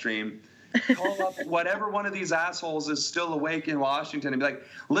live stream call up whatever one of these assholes is still awake in Washington and be like,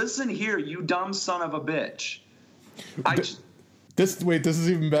 listen here, you dumb son of a bitch. This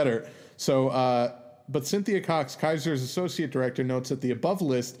is even better. So, but Cynthia Cox, Kaiser's associate director, notes that the above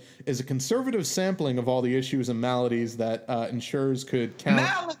list is a conservative sampling of all the issues and maladies that insurers could count.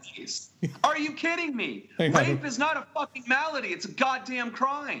 Maladies? Are you kidding me? Rape is not a fucking malady. It's a goddamn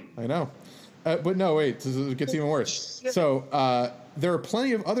crime. I know. But no, wait, it gets even worse. So there are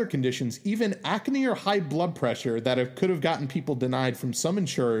plenty of other conditions, even acne or high blood pressure, that could have gotten people denied from some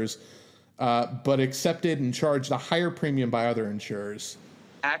insurers, but accepted and charged a higher premium by other insurers.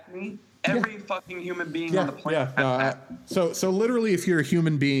 Acne? Every fucking human being on the planet. So literally, if you're a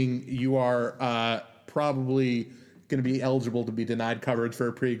human being, you are probably going to be eligible to be denied coverage for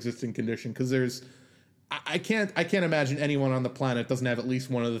a pre-existing condition, because I can't imagine anyone on the planet doesn't have at least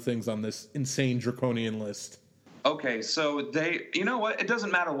one of the things on this insane draconian list. Okay, so you know what? It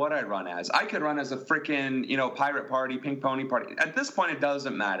doesn't matter what I run as. I could run as a freaking, pirate party, pink pony party. At this point, it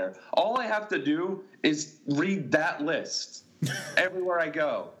doesn't matter. All I have to do is read that list everywhere I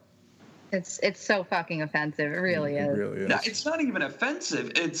go. It's so fucking offensive. It really is. It really is. No, it's not even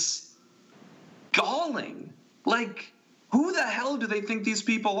offensive. It's galling. Like, who the hell do they think these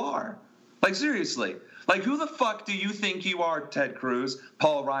people are? Like, seriously. Like, who the fuck do you think you are, Ted Cruz,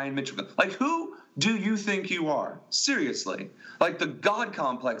 Paul Ryan, Mitch? Like, who do you think you are? Seriously. Like, the God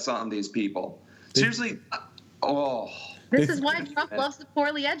complex on these people. Seriously. This is why Trump loves the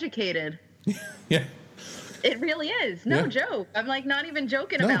poorly educated. Yeah. It really is. No joke. I'm like not even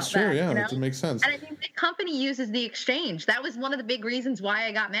joking about it's true, that. Yeah, it makes sense. And I mean, the company uses the exchange. That was one of the big reasons why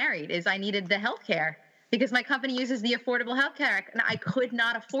I got married, is I needed the health care. Because my company uses the Affordable Health Care, and I could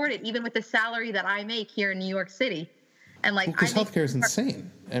not afford it, even with the salary that I make here in New York City. And because healthcare is insane.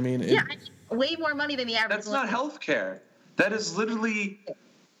 I mean, I make way more money than the average. That's not healthcare. That is literally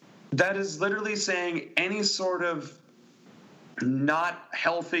saying any sort of not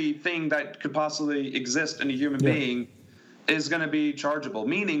healthy thing that could possibly exist in a human being is going to be chargeable.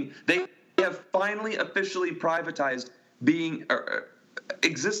 Meaning they have finally officially privatized being.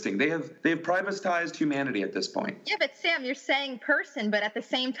 Existing. They have privatized humanity at this point. Yeah, but Sam, you're saying person, but at the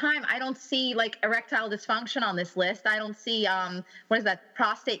same time, I don't see like erectile dysfunction on this list. I don't see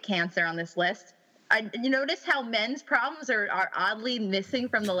prostate cancer on this list. You notice how men's problems are oddly missing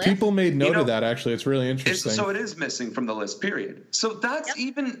from the list? People made note of that, actually. It's really interesting. So it is missing from the list, period. So that's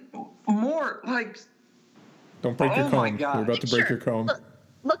even more like... Don't break your comb. You're about to break your comb.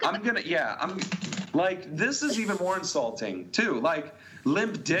 Look at I'm like, this is even more insulting, too. Like,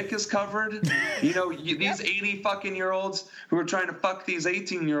 limp dick is covered. These 80 fucking year olds who are trying to fuck these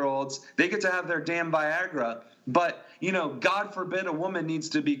 18-year-olds, they get to have their damn Viagra. But, God forbid a woman needs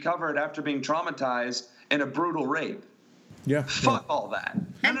to be covered after being traumatized in a brutal rape. Yeah. Fuck all that.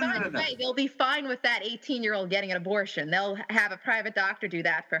 And by the way, they'll be fine with that 18-year-old getting an abortion. They'll have a private doctor do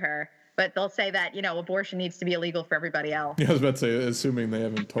that for her. But they'll say that, abortion needs to be illegal for everybody else. Yeah, I was about to say, assuming they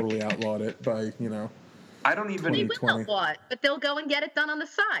haven't totally outlawed it by, I don't even... They will outlaw it, but they'll go and get it done on the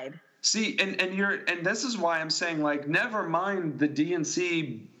side. See, and this is why I'm saying, like, never mind the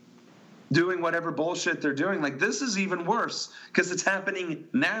DNC doing whatever bullshit they're doing. Like, this is even worse because it's happening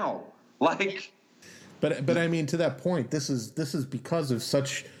now. Like... But I mean, to that point, this is because of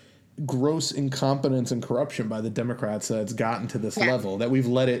such gross incompetence and corruption by the Democrats that it's gotten to this level, that we've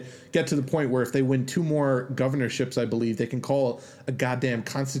let it get to the point where if they win 2 more governorships, I believe, they can call a goddamn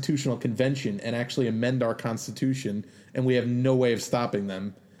constitutional convention and actually amend our constitution, and we have no way of stopping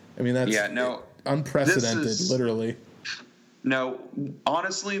them. I mean, that's unprecedented, literally. No,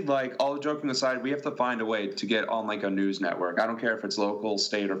 honestly, like, all joking aside, we have to find a way to get on, like, a news network. I don't care if it's local,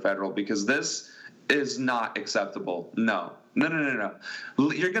 state, or federal, because this is not acceptable. No.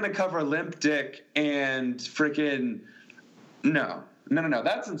 You're going to cover limp dick and freaking... No.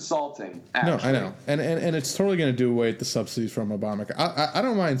 That's insulting, actually. No, I know. And it's totally going to do away with the subsidies from Obamacare. I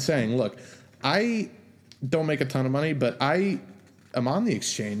don't mind saying, look, I don't make a ton of money, but I am on the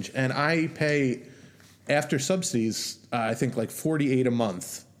exchange, and I pay, after subsidies, I think like $48 a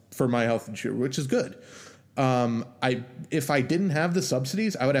month for my health insurance, which is good. If I didn't have the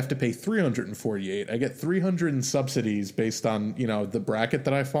subsidies, I would have to pay $348. I get $300 in subsidies based on, the bracket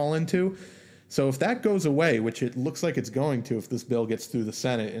that I fall into. So if that goes away, which it looks like it's going to if this bill gets through the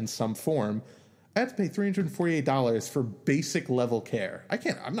Senate in some form, I have to pay $348 for basic level care. I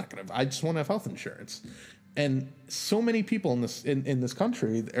just want to have health insurance. And so many people in this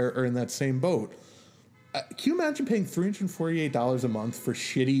country are in that same boat. Can you imagine paying $348 a month for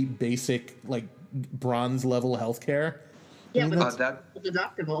shitty, basic, like, bronze level healthcare? Yeah, with that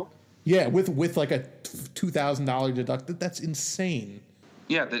deductible. Yeah, with like a $2,000 deductible. That's insane.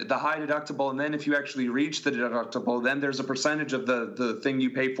 Yeah, the high deductible, and then if you actually reach the deductible, then there's a percentage of the thing you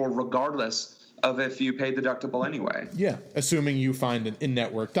pay for regardless of if you paid the deductible anyway. Yeah, assuming you find an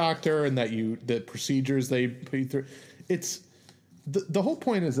in-network doctor and that the procedures they pay through. It's the whole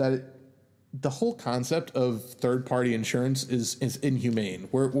point is that the whole concept of third-party insurance is inhumane.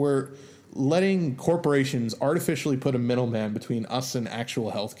 We're letting corporations artificially put a middleman between us and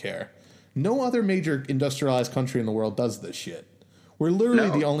actual healthcare. No other major industrialized country in the world does this shit. We're literally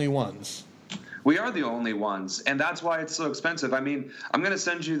the only ones. We are the only ones, and that's why it's so expensive. I mean, I'm going to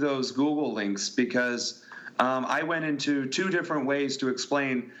send you those Google links because I went into 2 different ways to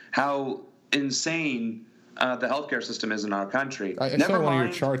explain how insane the healthcare system is in our country. I saw one of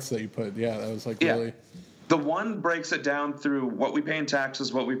your charts that you put. Yeah, that was really... The one breaks it down through what we pay in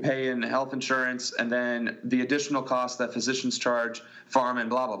taxes, what we pay in health insurance, and then the additional costs that physicians charge, pharma, and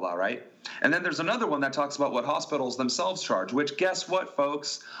blah, blah, blah, right? And then there's another one that talks about what hospitals themselves charge, which, guess what,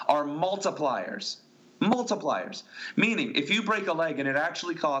 folks, are multipliers. Multipliers. Meaning, if you break a leg and it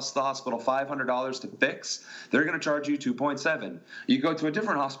actually costs the hospital $500 to fix, they're going to charge you $2.7. You go to a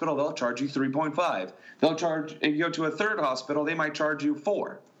different hospital, they'll charge you $3.5. If you go to a third hospital, they might charge you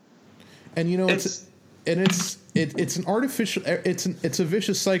 $4. And it's an artificial. It's a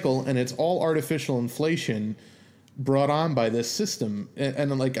vicious cycle, and it's all artificial inflation brought on by this system.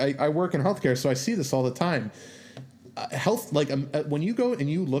 And like I work in healthcare, so I see this all the time. When you go and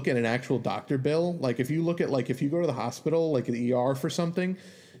you look at an actual doctor bill, like if you go to the hospital, like the ER for something,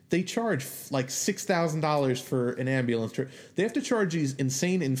 they charge like $6,000 for an ambulance. They have to charge these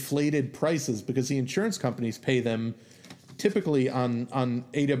insane inflated prices because the insurance companies pay them typically on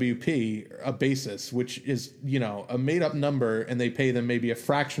AWP, a basis, which is, a made up number, and they pay them maybe a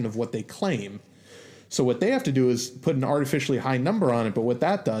fraction of what they claim. So what they have to do is put an artificially high number on it. But what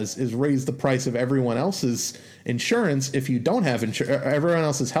that does is raise the price of everyone else's insurance if you don't have everyone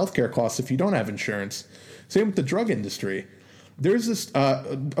else's healthcare costs if you don't have insurance. Same with the drug industry. There's this,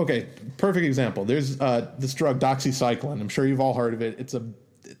 perfect example. There's this drug, doxycycline. I'm sure you've all heard of it. It's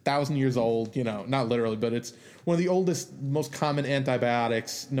 1,000 years old, not literally, but it's one of the oldest, most common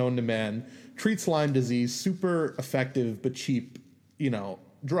antibiotics known to man. Treats Lyme disease, super effective but cheap,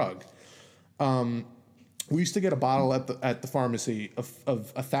 drug. We used to get a bottle at the pharmacy of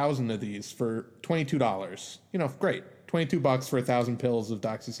 1,000 of these for $22. Great, $22 for 1,000 pills of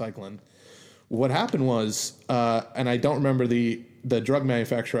doxycycline. What happened was, and I don't remember the drug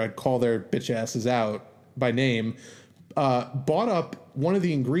manufacturer. I'd call their bitch asses out by name. Bought up one of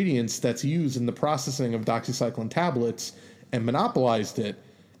the ingredients that's used in the processing of doxycycline tablets and monopolized it.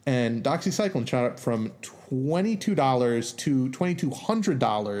 And doxycycline shot up from $22 to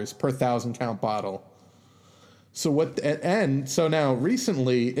 $2,200 per 1,000 count bottle. So now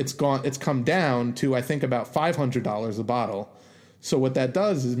recently it's come down to, I think, about $500 a bottle. So what that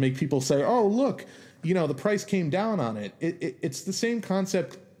does is make people say, oh, look, the price came down on it. It's the same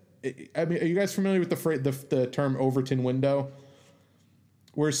concept. I mean, are you guys familiar with the term Overton window?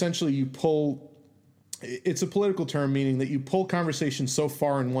 Where essentially it's a political term meaning that you pull conversation so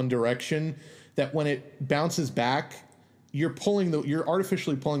far in one direction that when it bounces back, you're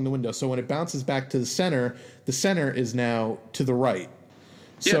artificially pulling the window. So when it bounces back to the center is now to the right.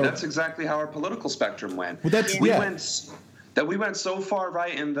 Yeah, that's exactly how our political spectrum went. Well, we went so far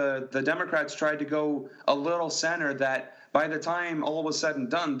right, and the Democrats tried to go a little center that by the time all was said and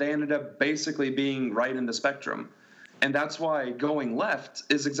done, they ended up basically being right in the spectrum. And that's why going left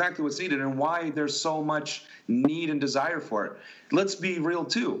is exactly what's needed and why there's so much need and desire for it. Let's be real,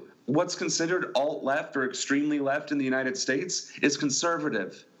 too. What's considered alt-left or extremely left in the United States is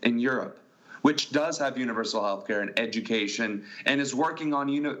conservative in Europe, which does have universal health care and education and is working on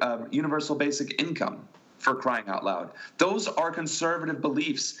universal basic income, for crying out loud. Those are conservative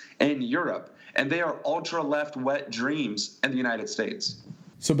beliefs in Europe, and they are ultra-left wet dreams in the United States.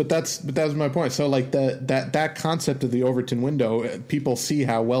 So, but that was my point. So, like that concept of the Overton window, people see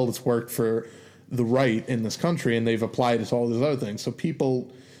how well it's worked for the right in this country, and they've applied it to all these other things. So,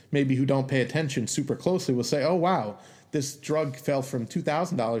 people maybe who don't pay attention super closely will say, "Oh, wow, this drug fell from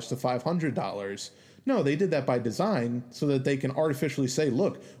 $2,000 to $500." No, they did that by design so that they can artificially say,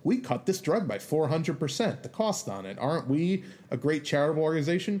 "Look, we cut this drug by 400%. The cost on it. Aren't we a great charitable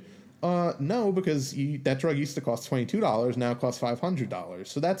organization?" No, because that drug used to cost $22, now it costs $500.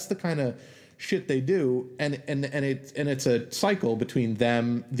 So that's the kind of shit they do, and it's a cycle between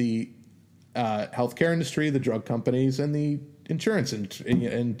them, the healthcare industry, the drug companies, and the insurance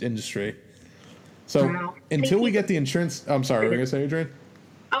industry. So until we get the insurance, I'm sorry, what were you gonna say, Adrian?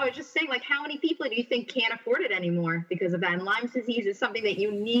 Oh, I was just saying, like, how many people do you think can't afford it anymore because of that? And Lyme disease is something that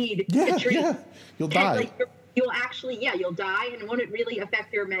you need to treat. Yeah, you'll die. And, like, you'll actually, you'll die, and won't it really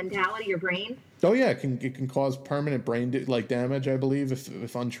affect your mentality, your brain? Oh yeah, it can cause permanent brain damage, I believe,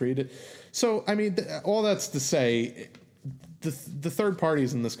 if untreated. So I mean, all that's to say, the third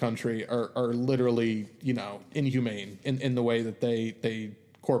parties in this country are literally, you know, inhumane in the way that they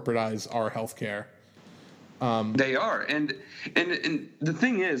corporatize our healthcare. They are, and the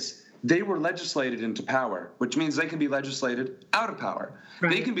thing is, they were legislated into power, which means they can be legislated out of power.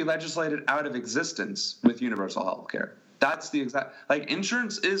 Right. They can be legislated out of existence with universal health care. That's the exact, like,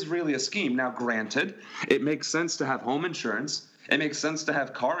 insurance is really a scheme. Now, granted, it makes sense to have home insurance. It makes sense to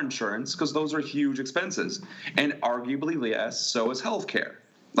have car insurance because those are huge expenses. And arguably, yes, so is healthcare,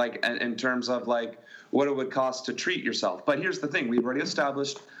 like in terms of like what it would cost to treat yourself. But here's the thing. We've already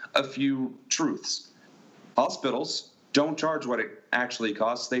established a few truths. Hospitals don't charge what it actually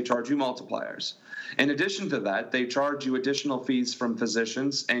costs. They charge you multipliers. In addition to that, they charge you additional fees from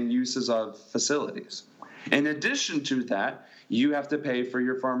physicians and uses of facilities. In addition to that, you have to pay for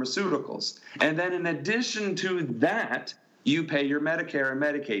your pharmaceuticals. And then in addition to that, you pay your Medicare and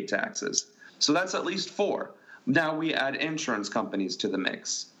Medicaid taxes. So that's at least 4. Now we add insurance companies to the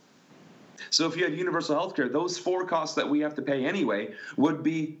mix. So if you had universal health care, those 4 costs that we have to pay anyway would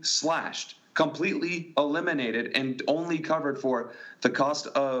be slashed, completely eliminated, and only covered for the cost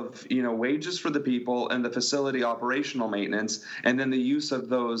of, you know, wages for the people and the facility operational maintenance, and then the use of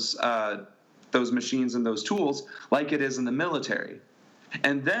those machines and those tools like it is in the military.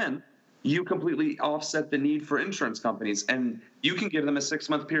 And then you completely offset the need for insurance companies, and you can give them a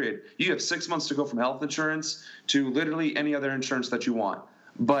 6-month period. You have 6 months to go from health insurance to literally any other insurance that you want.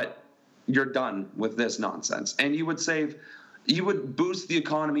 But you're done with this nonsense. And you would boost the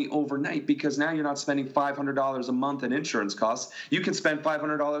economy overnight, because now you're not spending $500 a month in insurance costs. You can spend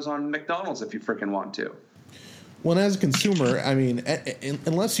 $500 on McDonald's if you freaking want to. Well, and as a consumer, I mean,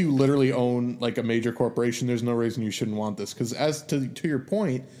 unless you literally own like a major corporation, there's no reason you shouldn't want this. Because as to your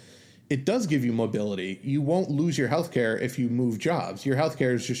point, it does give you mobility. You won't lose your healthcare if you move jobs. Your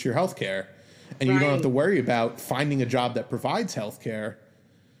healthcare is just your healthcare, and you don't have to worry about finding a job that provides healthcare,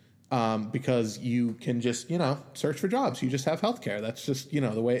 because you can just, you know, search for jobs. You just have healthcare. That's just, you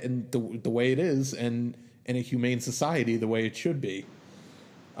know, the way the way it is, and in a humane society, the way it should be.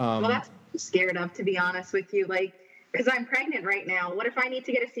 Well, that's what I'm scared of, to be honest with you. Like, because I'm pregnant right now. What if I need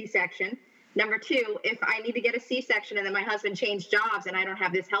to get a C-section? Number 2, if I need to get a C-section and then my husband changed jobs and I don't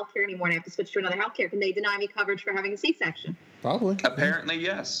have this health care anymore and I have to switch to another health care, can they deny me coverage for having a C-section? Probably. Apparently,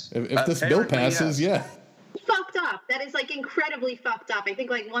 yes. If this bill passes, yes. Fucked up. That is like incredibly fucked up. I think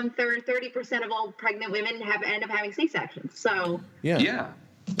like 1/3, 30% of all pregnant women end up having C-sections. So yeah.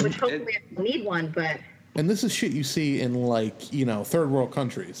 Which hopefully I don't need one, but. And this is shit you see in, like, you know, third world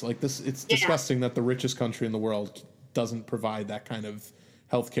countries. Like this, it's disgusting that the richest country in the world doesn't provide that kind of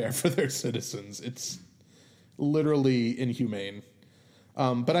healthcare for their citizens. It's literally inhumane.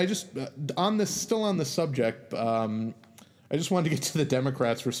 But I just on this subject, I just wanted to get to the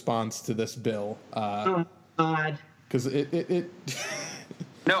Democrats' response to this bill. Oh God! Because it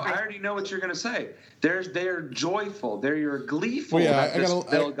No, I already know what you're going to say. They're joyful. They're gleeful that this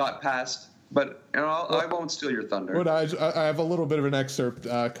bill got passed. But you know, I won't steal your thunder. I have a little bit of an excerpt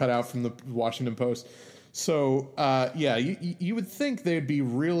cut out from the Washington Post. So, you would think they'd be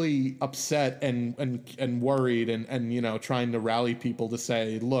really upset and worried and you know, trying to rally people to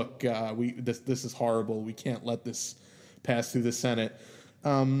say, look, this is horrible. We can't let this pass through the Senate.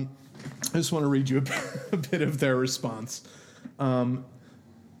 I just want to read you a bit of their response.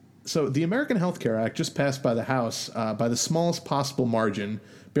 So the American Health Care Act just passed by the House by the smallest possible margin,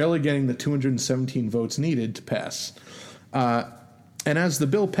 barely getting the 217 votes needed to pass. And as the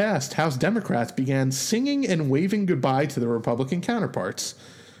bill passed, House Democrats began singing and waving goodbye to their Republican counterparts.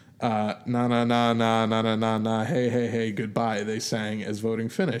 Na na na na na na na na, hey hey hey, goodbye, they sang as voting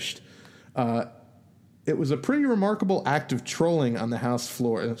finished. It was a pretty remarkable act of trolling on the House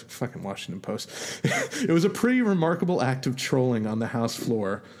floor. Fucking Washington Post. It was a pretty remarkable act of trolling on the House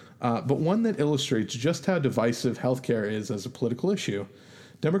floor, but one that illustrates just how divisive healthcare is as a political issue.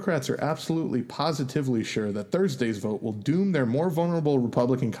 Democrats are absolutely positively sure that Thursday's vote will doom their more vulnerable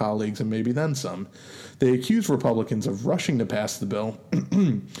Republican colleagues and maybe then some. They accuse Republicans of rushing to pass the bill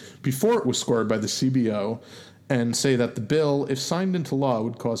before it was scored by the CBO and say that the bill, if signed into law,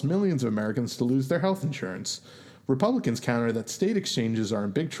 would cause millions of Americans to lose their health insurance. Republicans counter that state exchanges are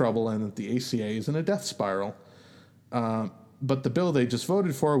in big trouble and that the ACA is in a death spiral. But the bill they just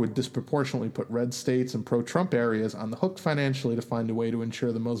voted for would disproportionately put red states and pro-Trump areas on the hook financially to find a way to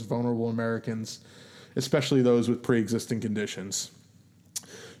insure the most vulnerable Americans, especially those with pre-existing conditions.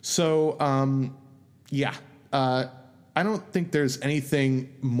 So, I don't think there's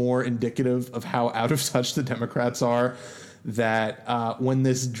anything more indicative of how out of touch the Democrats are that when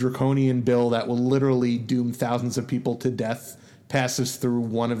this draconian bill that will literally doom thousands of people to death passes through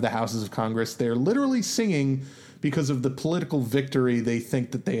one of the houses of Congress, they're literally singing because of the political victory they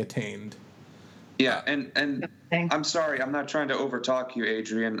think that they attained. Yeah, and I'm sorry, I'm not trying to overtalk you,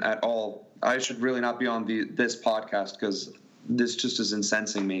 Adrian, at all. I should really not be on this podcast because this just is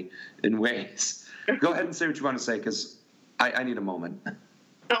incensing me in ways. Go ahead and say what you want to say because I need a moment.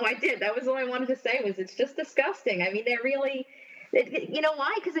 Oh, I did. That was all I wanted to say was it's just disgusting. I mean, they're really, you know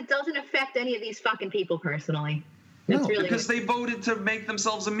why? Because it doesn't affect any of these fucking people personally. No, really because they voted to make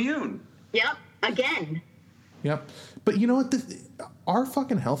themselves immune. Yep, again. Yep. But you know what? Our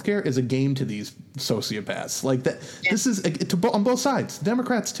fucking healthcare is a game to these sociopaths. Like that. Yeah. This is on both sides.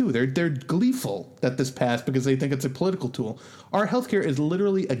 Democrats too. They're gleeful that this passed because they think it's a political tool. Our healthcare is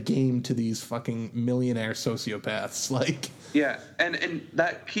literally a game to these fucking millionaire sociopaths. Like. Yeah, and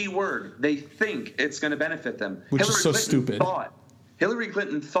that key word, they think it's going to benefit them. Which is so stupid. Hillary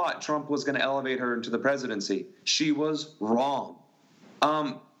Clinton thought Trump was going to elevate her into the presidency. She was wrong.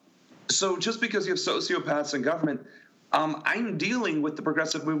 So just because you have sociopaths in government, I'm dealing with the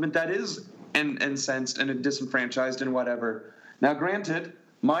progressive movement that is incensed and disenfranchised and whatever. Now, granted,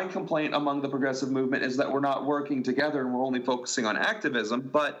 my complaint among the progressive movement is that we're not working together and we're only focusing on activism,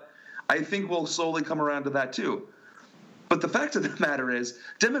 but I think we'll slowly come around to that too. But the fact of the matter is,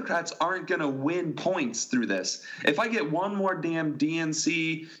 Democrats aren't going to win points through this. If I get one more damn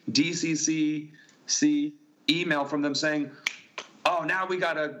DNC, DCCC email from them saying, oh, now we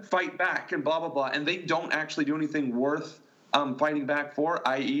got to fight back and blah, blah, blah, and they don't actually do anything worth fighting back for,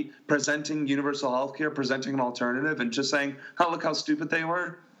 i.e. presenting universal health care, presenting an alternative, and just saying, oh, look how stupid they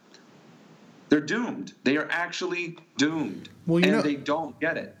were, they're doomed. They are actually doomed. Well, and they don't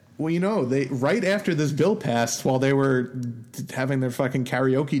get it. Well, you know, they right after this bill passed, while they were having their fucking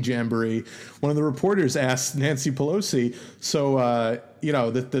karaoke jamboree, one of the reporters asked Nancy Pelosi, "So, you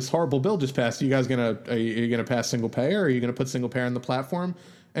know, this horrible bill just passed. Are you gonna pass single payer? Or are you gonna put single payer on the platform?"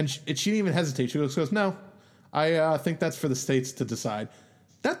 And she didn't even hesitate. She goes, "No, I think that's for the states to decide."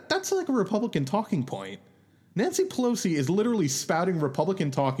 That's like a Republican talking point. Nancy Pelosi is literally spouting Republican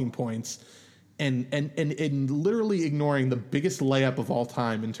talking points. And literally ignoring the biggest layup of all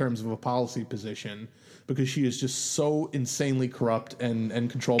time in terms of a policy position because she is just so insanely corrupt and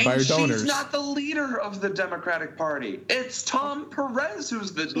controlled by her donors. She's not the leader of the Democratic Party. It's Tom Perez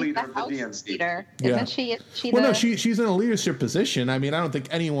who's the leader of the DNC. Leader. Isn't she? She's in a leadership position. I mean, I don't think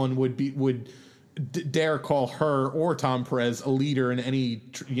anyone would dare call her or Tom Perez a leader in any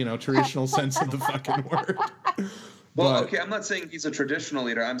traditional sense of the fucking word. Well, okay, I'm not saying he's a traditional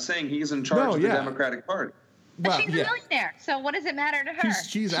leader. I'm saying he's in charge of the Democratic Party. But she's a millionaire, so what does it matter to her?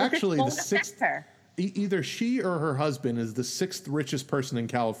 She's actually the sixth. Either she or her husband is the sixth richest person in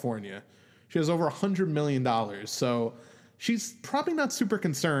California. She has over $100 million, so she's probably not super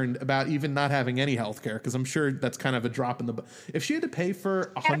concerned about even not having any health care, because I'm sure that's kind of a drop in the bucket. If she had to pay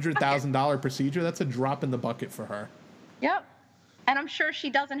for a $100,000 procedure, that's a drop in the bucket for her. Yep. And I'm sure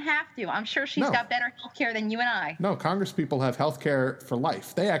she doesn't have to. I'm sure she's got better health care than you and I. No, Congress people have health care for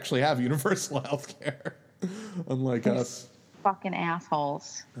life. They actually have universal health care, unlike us. Fucking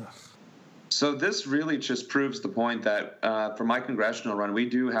assholes. Ugh. So this really just proves the point that for my congressional run, we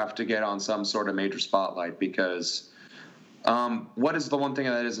do have to get on some sort of major spotlight because what is the one thing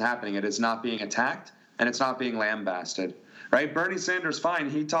that isn't happening? It is not being attacked and it's not being lambasted. Right? Bernie Sanders, fine.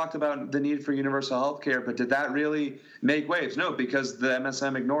 He talked about the need for universal health care, but did that really make waves? No, because the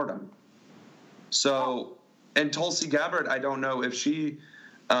MSM ignored him. So, and Tulsi Gabbard, I don't know if she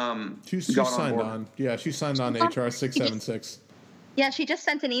she signed on. Yeah, she signed on HR 676. Yeah, she just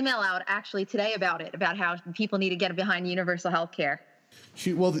sent an email out actually today about how people need to get behind universal health care.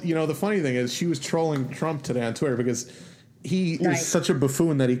 The funny thing is she was trolling Trump today on Twitter because he is such a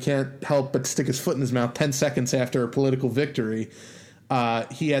buffoon that he can't help but stick his foot in his mouth 10 seconds after a political victory.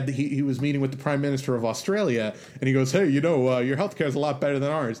 He was meeting with the Prime Minister of Australia, and he goes, "Hey, your health care is a lot better than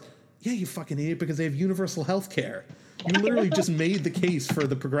ours." Yeah, you fucking idiot, because they have universal health care. You literally just made the case for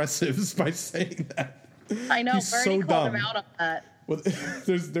the progressives by saying that. I know. He's Bernie so called dumb. him out on that. Well,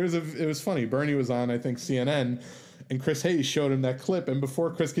 it was funny. Bernie was on, I think, CNN, and Chris Hayes showed him that clip, and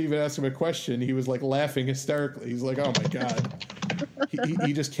before Chris could even ask him a question, he was like laughing hysterically. He's like, "Oh my god."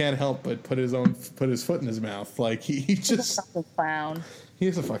 He just can't help but put his foot in his mouth. Like he just He's a fucking clown.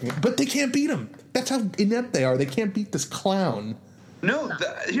 He's a fucking. But they can't beat him. That's how inept they are. They can't beat this clown. No,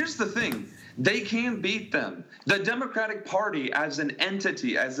 here's the thing. They can beat them. The Democratic Party as an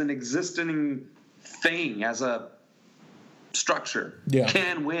entity, as an existing thing, as a structure,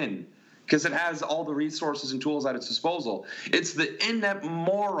 can win. because it has all the resources and tools at its disposal. It's the inept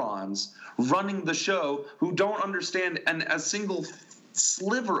morons running the show who don't understand a single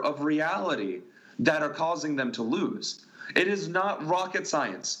sliver of reality that are causing them to lose. It is not rocket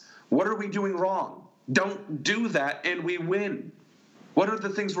science. What are we doing wrong? Don't do that and we win. What are the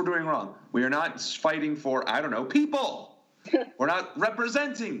things we're doing wrong? We are not fighting for, I don't know, people. We're not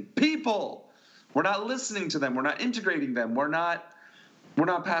representing people. We're not listening to them. We're not integrating them. We're not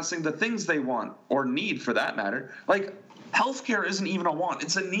passing the things they want or need, for that matter. Like, healthcare isn't even a want.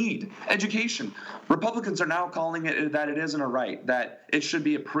 It's a need. Education. Republicans are now calling it that it isn't a right, that it should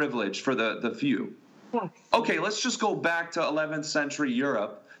be a privilege for the few. Okay, let's just go back to 11th century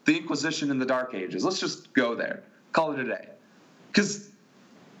Europe, the Inquisition in the Dark Ages. Let's just go there. Call it a day. Because...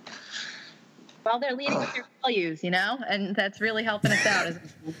 well, they're leading with their values, and that's really helping us out.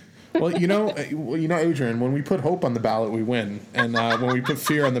 Well, Adrian, when we put hope on the ballot, we win, and when we put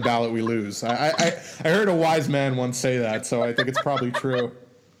fear on the ballot, we lose. I heard a wise man once say that, so I think it's probably true.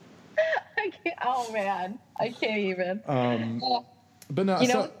 Oh man, I can't even. But no,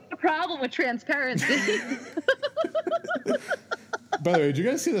 the problem with transparency. By the way, did you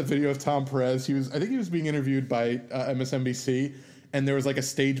guys see that video of Tom Perez? I think he was being interviewed by MSNBC. And there was like a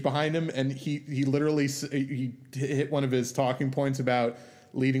stage behind him, and he literally he hit one of his talking points about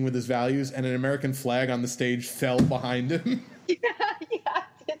leading with his values, and an American flag on the stage fell behind him. Yeah, I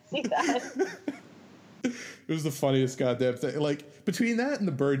did see that. It was the funniest goddamn thing. Like, between that and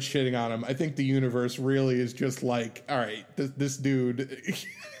the bird shitting on him, I think the universe really is just like, all right, this dude.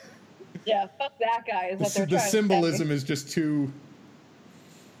 Yeah, fuck that guy. Is what they're trying the to symbolism say. is just too.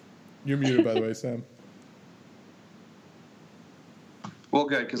 You're muted, by the way, Sam. Well,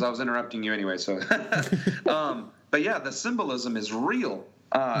 good, because I was interrupting you anyway. So, but yeah, the symbolism is real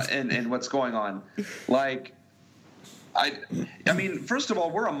in what's going on. Like, I mean, first of all,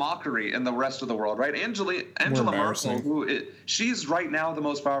 we're a mockery in the rest of the world, right? Angela Merkel, she's right now the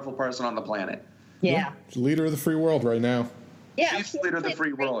most powerful person on the planet. Yeah. She's the leader of the free world right now. Yeah, she's the leader of the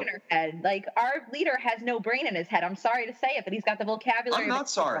free world. In her head. Like, our leader has no brain in his head. I'm sorry to say it, but he's got the vocabulary. I'm not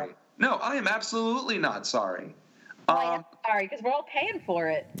sorry. No, I am absolutely not sorry. I am sorry, because we're all paying for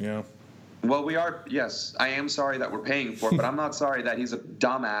it. Yeah. Well, we are. Yes, I am sorry that we're paying for it, but I'm not sorry that he's a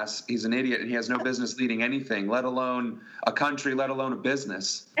dumbass. He's an idiot, and he has no business leading anything, let alone a country, let alone a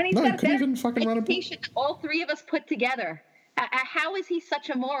business. And he's got couldn't even fucking run a education. All three of us put together. How is he such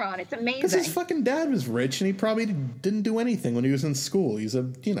a moron? It's amazing. Because his fucking dad was rich, and he probably didn't do anything when he was in school. He's a.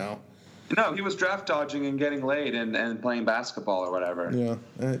 No, he was draft dodging and getting laid and playing basketball or whatever.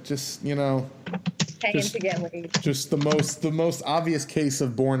 Yeah, just hanging to get laid. Just the most obvious case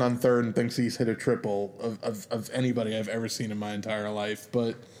of born on third and thinks he's hit a triple of anybody I've ever seen in my entire life.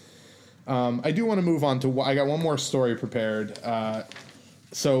 But I do want to move on to. I got one more story prepared.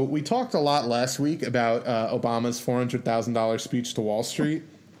 So we talked a lot last week about Obama's $400,000 speech to Wall Street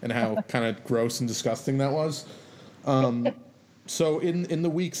and how kind of gross and disgusting that was. So in the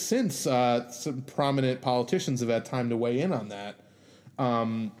weeks since, some prominent politicians have had time to weigh in on that.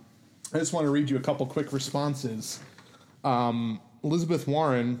 I just want to read you a couple quick responses. Elizabeth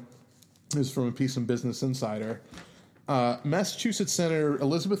Warren, who's from a piece in Business Insider, Massachusetts Senator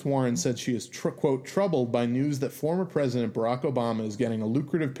Elizabeth Warren said she is, quote, troubled by news that former President Barack Obama is getting a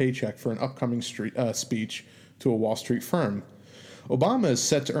lucrative paycheck for an upcoming speech to a Wall Street firm. Obama is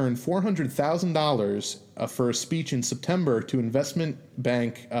set to earn $400,000 for a speech in September to investment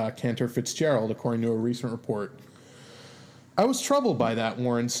bank Cantor Fitzgerald, according to a recent report. I was troubled by that,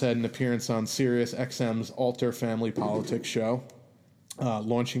 Warren said in an appearance on Sirius XM's Alter Family Politics show,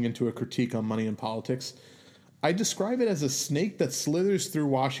 launching into a critique on money and politics. I describe it as a snake that slithers through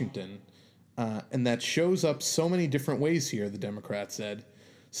Washington, and that shows up so many different ways here, the Democrat said.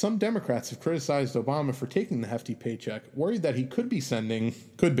 Some Democrats have criticized Obama for taking the hefty paycheck, worried that he could be sending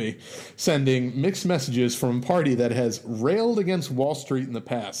mixed messages from a party that has railed against Wall Street in the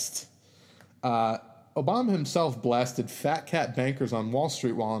past. Obama himself blasted fat cat bankers on Wall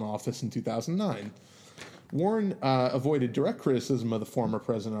Street while in office in 2009. Warren avoided direct criticism of the former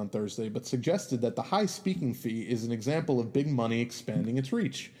president on Thursday, but suggested that the high speaking fee is an example of big money expanding its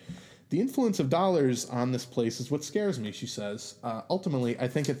reach. The influence of dollars on this place is what scares me, she says. Ultimately, I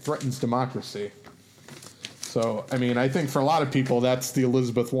think it threatens democracy. So, I mean, I think for a lot of people, that's the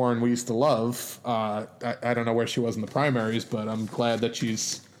Elizabeth Warren we used to love. I don't know where she was in the primaries, but I'm glad that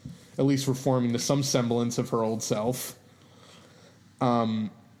she's at least reforming to some semblance of her old self. I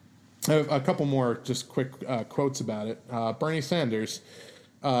have a couple more just quick quotes about it. Bernie Sanders.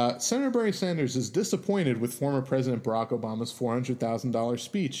 Senator Bernie Sanders is disappointed with former President Barack Obama's $400,000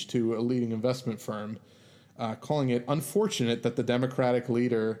 speech to a leading investment firm, calling it unfortunate that the Democratic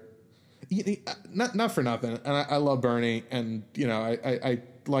leader not for nothing, and I love Bernie, and I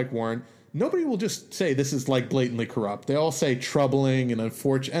like Warren. Nobody will just say this is like blatantly corrupt. They all say troubling and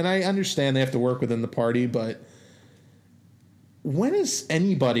unfortunate, and I understand they have to work within the party, but when is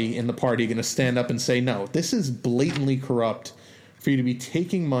anybody in the party going to stand up and say, no, this is blatantly corrupt for you to be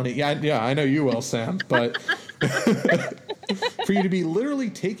taking money? Yeah, I know you will, Sam, but for you to be literally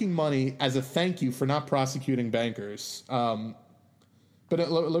taking money as a thank you for not prosecuting bankers. But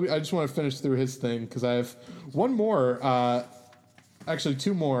I just want to finish through his thing because I have one more, actually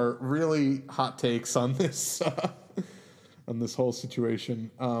two more really hot takes on this whole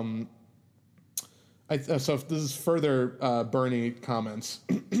situation. So if this is further Bernie comments.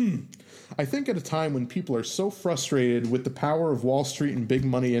 I think at a time when people are so frustrated with the power of Wall Street and big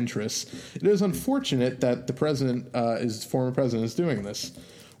money interests, it is unfortunate that the former president is doing this.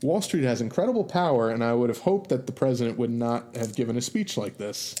 Wall Street has incredible power, and I would have hoped that the president would not have given a speech like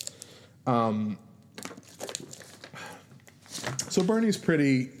this. So Bernie's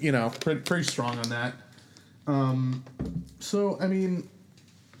pretty strong on that. So I mean,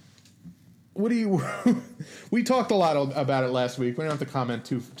 what do you? We talked a lot about it last week. We don't have to comment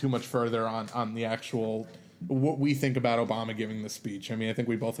too much further on the actual what we think about Obama giving the speech. I mean, I think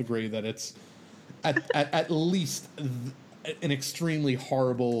we both agree that it's at least an extremely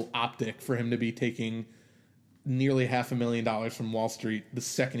horrible optic for him to be taking nearly $500,000 from Wall Street the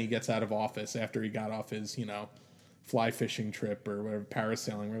second he gets out of office after he got off his fly fishing trip or whatever,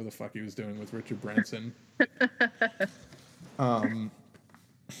 parasailing, whatever the fuck he was doing with Richard Branson.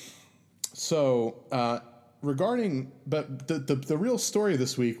 So regarding, but the real story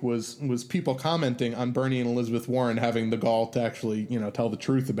this week was people commenting on Bernie and Elizabeth Warren having the gall to actually tell the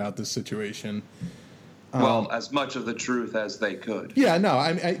truth about this situation. Well, as much of the truth as they could. Yeah, no,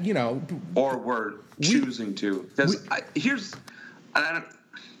 or were choosing to. Because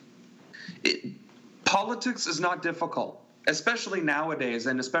politics is not difficult, especially nowadays,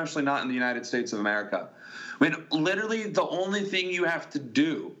 and especially not in the United States of America. I mean, literally, the only thing you have to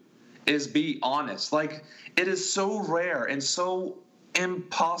do is be honest. Like, it is so rare and so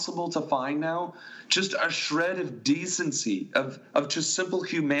impossible to find now. Just a shred of decency, of just simple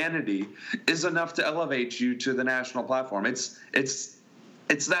humanity is enough to elevate you to the national platform. It's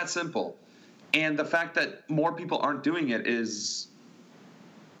that simple. And the fact that more people aren't doing it is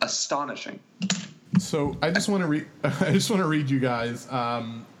astonishing. So I just want to read you guys.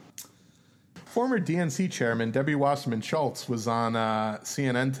 Former DNC chairman Debbie Wasserman Schultz was on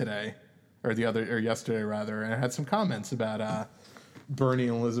CNN today, or yesterday rather, and had some comments about Bernie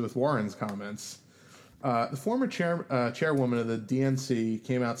and Elizabeth Warren's comments. The former chairwoman of the DNC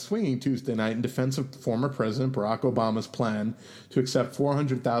came out swinging Tuesday night in defense of former President Barack Obama's plan to accept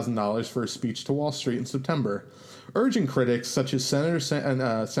 $400,000 for a speech to Wall Street in September, urging critics such as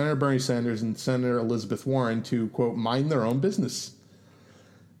Senator Bernie Sanders and Senator Elizabeth Warren to, quote, mind their own business.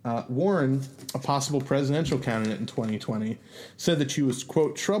 Warren, a possible presidential candidate in 2020, said that she was,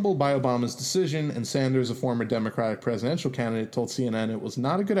 quote, troubled by Obama's decision, and Sanders, a former Democratic presidential candidate, told CNN it was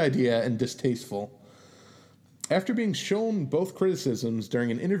not a good idea and distasteful. After being shown both criticisms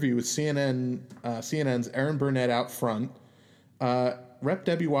during an interview with CNN's Aaron Burnett out front, Rep.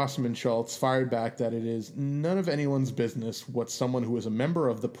 Debbie Wasserman Schultz fired back that it is none of anyone's business what someone who is a member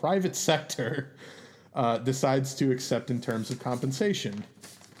of the private sector decides to accept in terms of compensation.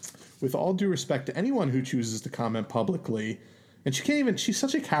 With all due respect to anyone who chooses to comment publicly, and she's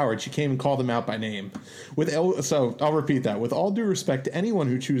such a coward, she can't even call them out by name. So I'll repeat that. With all due respect to anyone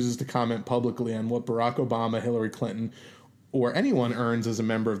who chooses to comment publicly on what Barack Obama, Hillary Clinton, or anyone earns as a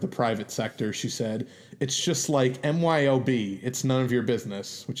member of the private sector, she said, it's just like MYOB. It's none of your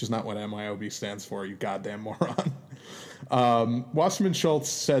business, which is not what MYOB stands for, you goddamn moron. Wasserman Schultz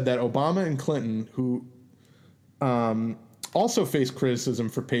said that Obama and Clinton, who also faced criticism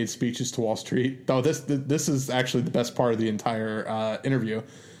for paid speeches to Wall Street, though this is actually the best part of the entire interview.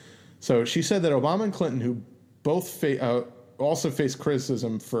 So she said that Obama and Clinton, who both also faced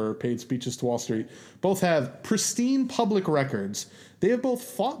criticism for paid speeches to Wall Street, both have pristine public records. They have both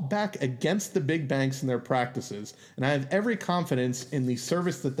fought back against the big banks and their practices, and I have every confidence in the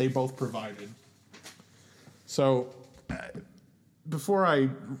service that they both provided. So before I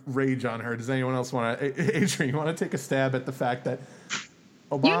rage on her, does anyone else want to... Adrian, you want to take a stab at the fact that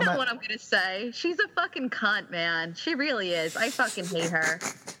Obama... You know what I'm going to say. She's a fucking cunt, man. She really is. I fucking hate her.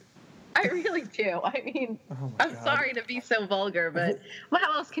 I really do. I mean, I'm sorry to be so vulgar, but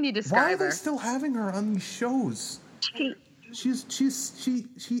how else can you describe her? Why are they still having her on these shows? She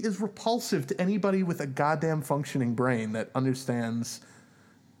is repulsive to anybody with a goddamn functioning brain that understands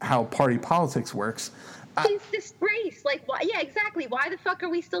how party politics works. She's disgraced. Like, why? Yeah, exactly. Why the fuck are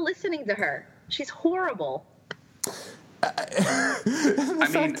we still listening to her? She's horrible. I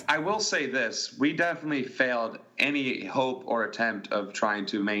mean, I will say this. We definitely failed any hope or attempt of trying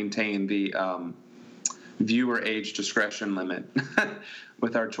to maintain the viewer age discretion limit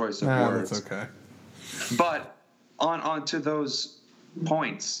with our choice of words. That's okay. But on to those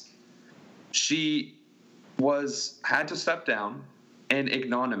points, she had to step down in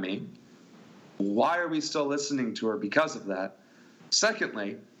ignominy. Why are we still listening to her because of that?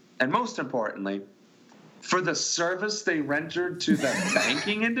 Secondly, and most importantly, for the service they rendered to the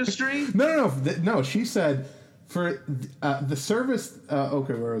banking industry? No. She said for the service.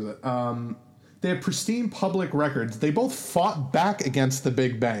 Okay, where is it? They have pristine public records. They both fought back against the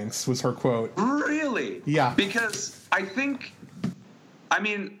big banks, was her quote. Really? Yeah. Because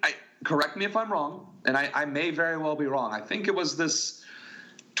correct me if I'm wrong, and I may very well be wrong. I think it was this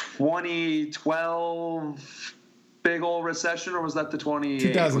 2012 big old recession, or was that the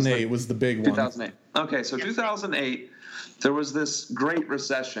 2008 was the big one. 2008. Okay, so 2008, there was this great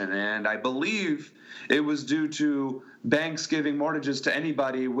recession, and I believe it was due to banks giving mortgages to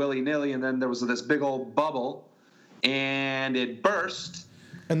anybody willy-nilly, and then there was this big old bubble, and it burst.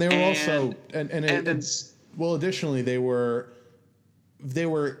 And they were also additionally they were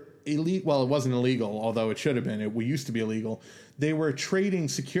illegal. Well, it wasn't illegal, although it should have been. It used to be illegal. They were trading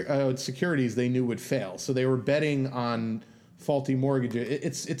securities they knew would fail, so they were betting on faulty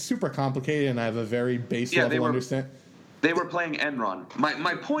mortgages. It's super complicated, and I have a very base level understanding. They were playing Enron.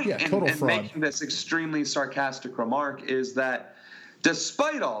 My point in making this extremely sarcastic remark is that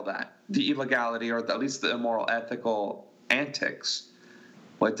despite all that, the illegality, or at least the immoral ethical antics,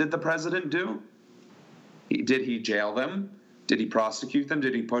 what did the president do? Did he jail them? Did he prosecute them?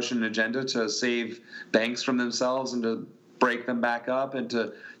 Did he push an agenda to save banks from themselves and to break them back up and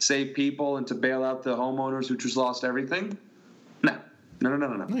to save people and to bail out the homeowners who just lost everything? No.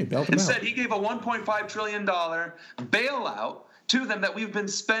 Instead, he gave a $1.5 trillion bailout to them that we've been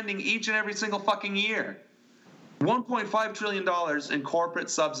spending each and every single fucking year. $1.5 trillion in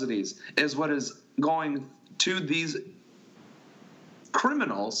corporate subsidies is what is going to these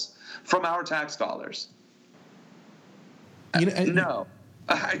criminals from our tax dollars. And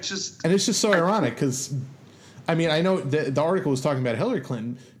it's just so ironic because, I know the article was talking about Hillary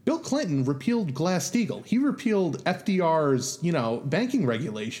Clinton. Bill Clinton repealed Glass-Steagall. He repealed FDR's, banking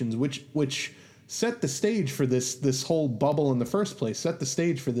regulations, which set the stage for this whole bubble in the first place. Set the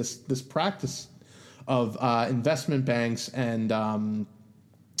stage for this practice of investment banks and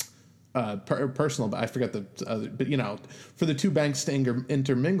personal. I forget but for the two banks to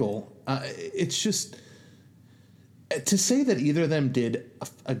intermingle. It's just. To say that either of them did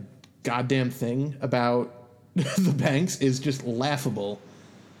a goddamn thing about the banks is just laughable.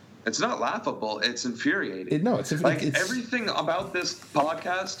 It's not laughable. It's infuriating. It's everything about this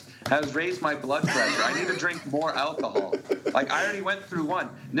podcast has raised my blood pressure. I need to drink more alcohol. I already went through one.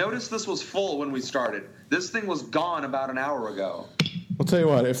 Notice this was full when we started. This thing was gone about an hour ago. I'll tell you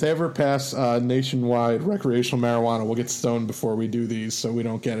what, if they ever pass nationwide recreational marijuana, we'll get stoned before we do these so we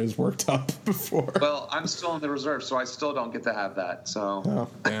don't get as worked up before. Well, I'm still in the reserve, so I still don't get to have that. So. Oh,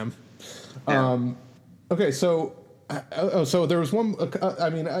 damn. Yeah. Okay, so there was one,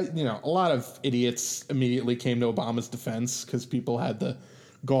 a lot of idiots immediately came to Obama's defense because people had the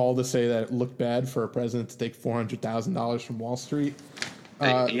gall to say that it looked bad for a president to take $400,000 from Wall Street.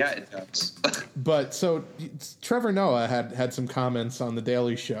 Yeah, it does. But so Trevor Noah had some comments on The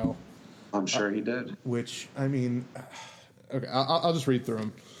Daily Show. I'm sure he did. Which, okay, I'll just read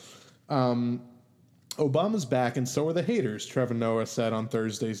through them. Obama's back and so are the haters, Trevor Noah said on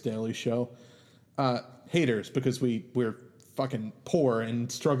Thursday's Daily Show. Haters, because we're fucking poor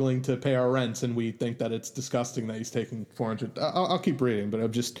and struggling to pay our rents, and we think that it's disgusting that he's taking 400. I'll keep reading, but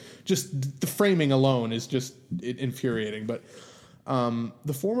I'm just the framing alone is just infuriating. But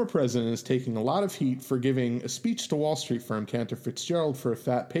the former president is taking a lot of heat for giving a speech to Wall Street firm Cantor Fitzgerald for a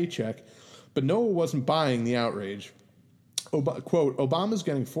fat paycheck, but Noah wasn't buying the outrage. Quote, Obama's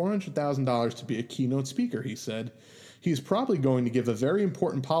getting $400,000 to be a keynote speaker, he said. He's probably going to give a very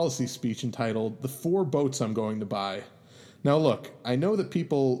important policy speech entitled, The 4 Boats I'm Going to Buy. Now look, I know that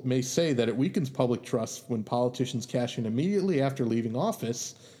people may say that it weakens public trust when politicians cash in immediately after leaving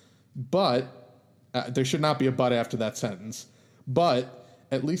office, but there should not be a but after that sentence. But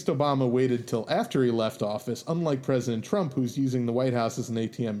at least Obama waited till after he left office, unlike President Trump, who's using the White House as an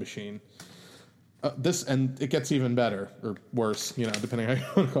ATM machine. And it gets even better, or worse, depending on how you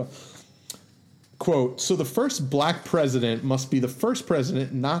want to call it. Quote, so the first black president must be the first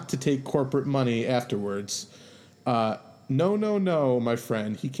president not to take corporate money afterwards. No, my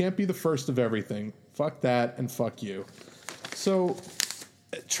friend. He can't be the first of everything. Fuck that and fuck you. So,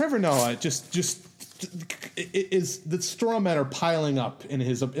 Trevor Noah just is the straw men are piling up in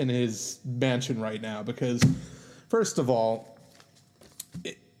his mansion right now because, first of all,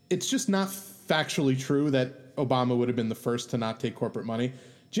 it's just not factually true that Obama would have been the first to not take corporate money.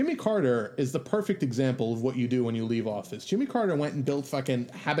 Jimmy Carter is the perfect example of what you do when you leave office. Jimmy Carter went and built fucking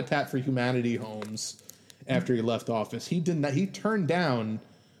Habitat for Humanity homes after he left office. He turned down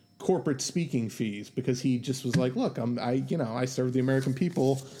corporate speaking fees because he just was like, look, I serve the American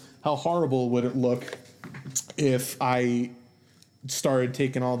people. How horrible would it look if I started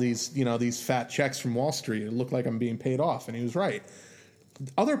taking all these fat checks from Wall Street? It looked like I'm being paid off. And he was right.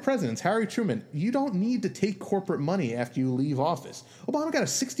 Other presidents, Harry Truman, you don't need to take corporate money after you leave office. Obama got a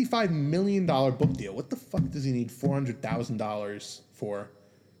 $65 million book deal. What the fuck does he need $400,000 for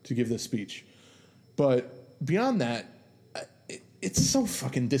to give this speech? But beyond that, it's so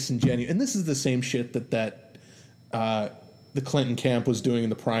fucking disingenuous. And this is the same shit that the Clinton camp was doing in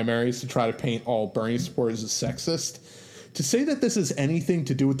the primaries to try to paint all Bernie supporters as sexist. To say that this has anything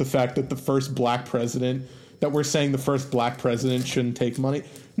to do with the fact that the first black president shouldn't take money.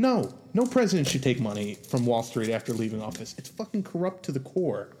 No president should take money from Wall Street after leaving office. It's fucking corrupt to the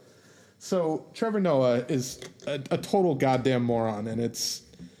core. So Trevor Noah is a total goddamn moron, and it's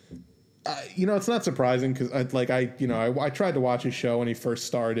it's not surprising because I tried to watch his show when he first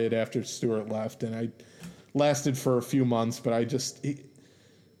started after Stewart left, and I lasted for a few months, but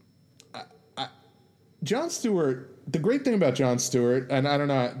Jon Stewart. The great thing about Jon Stewart, and I don't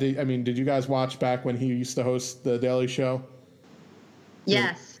know, did you guys watch back when he used to host The Daily Show?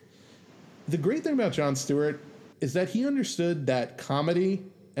 Yes. The great thing about Jon Stewart is that he understood that comedy,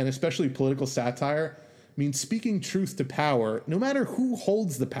 and especially political satire, means speaking truth to power, no matter who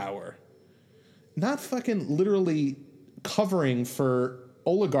holds the power. Not fucking literally covering for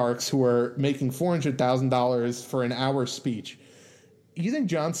oligarchs who are making $400,000 for an hour speech. You think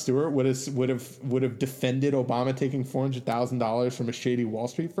Jon Stewart would have defended Obama taking $400,000 from a shady Wall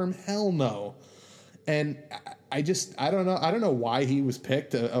Street firm? Hell no. And I don't know why he was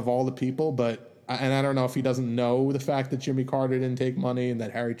picked of all the people, and I don't know if he doesn't know the fact that Jimmy Carter didn't take money and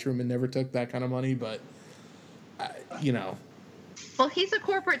that Harry Truman never took that kind of money, but Well, he's a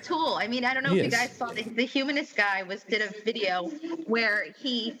corporate tool. I mean, I don't know if you guys saw the Humanist guy did a video where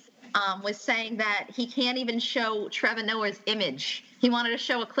he was saying that he can't even show Trevor Noah's image. He wanted to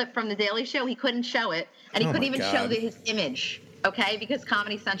show a clip from The Daily Show. He couldn't show it. And he couldn't even show his image, okay, because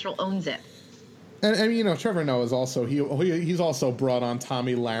Comedy Central owns it. And Trevor Noah is also, he's also brought on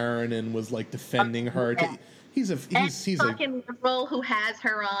Tomi Lahren and was, like, defending her. Yeah. He's a fucking liberal who has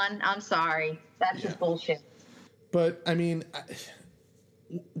her on. I'm sorry. That's just bullshit. But, I mean,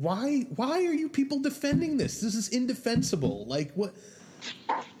 why are you people defending this? This is indefensible. Like, what?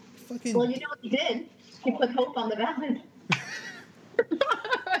 Fucking. Well, you know what he did? He put hope on the ballot.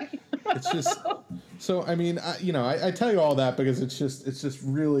 It's just so. I mean, I tell you all that because it's just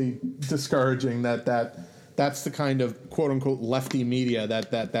really discouraging that's the kind of quote unquote lefty media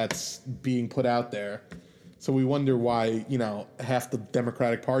that's being put out there. So we wonder why half the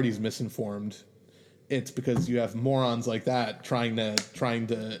Democratic Party is misinformed. It's because you have morons like that trying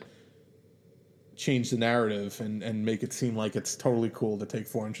to change the narrative and make it seem like it's totally cool to take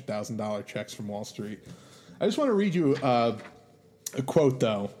 $400,000 checks from Wall Street. I just want to read you a quote,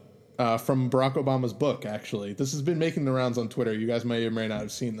 though, from Barack Obama's book, actually. This has been making the rounds on Twitter. You guys may or may not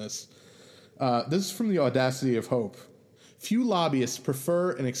have seen this. This is from The Audacity of Hope. Few lobbyists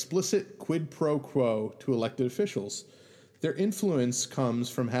prefer an explicit quid pro quo to elected officials. Their influence comes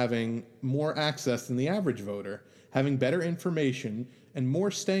from having more access than the average voter, having better information, and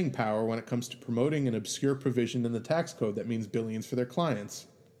more staying power when it comes to promoting an obscure provision in the tax code that means billions for their clients.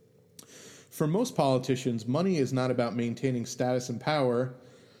 For most politicians, money is not about maintaining status and power.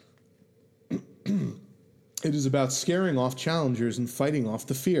 It is about scaring off challengers and fighting off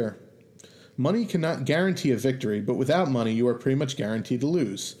the fear. Money cannot guarantee a victory, but without money, you are pretty much guaranteed to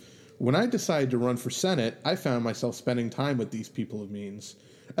lose. When I decided to run for Senate, I found myself spending time with these people of means.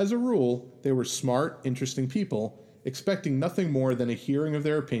 As a rule, they were smart, interesting people, expecting nothing more than a hearing of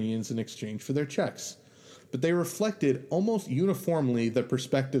their opinions in exchange for their checks. But they reflected almost uniformly the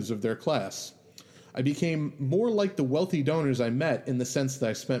perspectives of their class. I became more like the wealthy donors I met in the sense that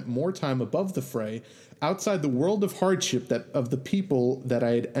I spent more time above the fray, outside the world of hardship of the people that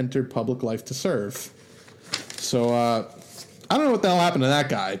I had entered public life to serve. So, I don't know what the hell happened to that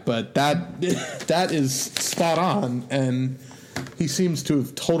guy, but that is spot on, and he seems to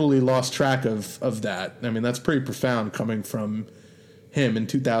have totally lost track of that. I mean, that's pretty profound coming from him in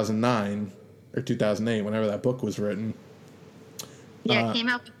 2009 or 2008, whenever that book was written. Yeah, it came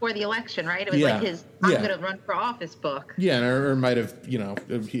out before the election, right? It was like his "I'm going to run for office" book. Yeah, or might have,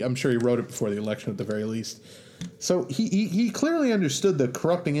 I'm sure he wrote it before the election at the very least. So he clearly understood the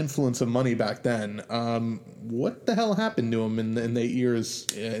corrupting influence of money back then. What the hell happened to him in the 8 years,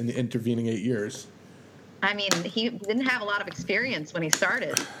 in the intervening 8 years? I mean, he didn't have a lot of experience when he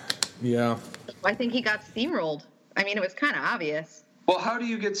started. Yeah. I think he got steamrolled. I mean, it was kind of obvious. Well, how do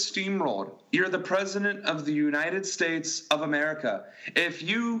you get steamrolled? You're the president of the United States of America. If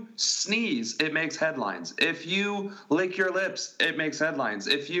you sneeze, it makes headlines. If you lick your lips, it makes headlines.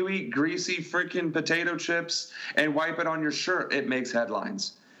 If you eat greasy freaking potato chips and wipe it on your shirt, it makes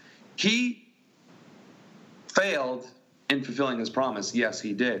headlines. He failed in fulfilling his promise. Yes,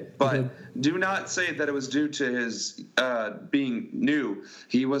 he did. But do not say that it was due to his being new.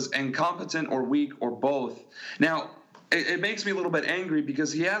 He was incompetent or weak or both. Now, it makes me a little bit angry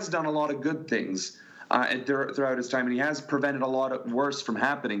because he has done a lot of good things throughout his time, and he has prevented a lot of worse from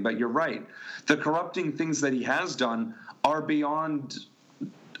happening. But you're right. The corrupting things that he has done are beyond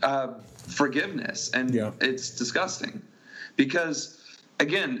forgiveness, and it's disgusting. Because,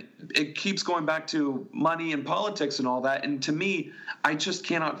 again, it keeps going back to money and politics and all that, and to me, I just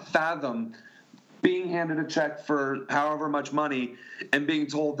cannot fathom being handed a check for however much money and being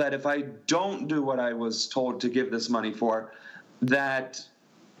told that if I don't do what I was told to give this money for, that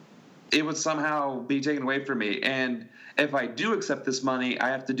it would somehow be taken away from me. And if I do accept this money, I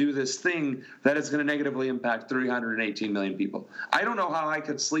have to do this thing that is going to negatively impact 318 million people. I don't know how I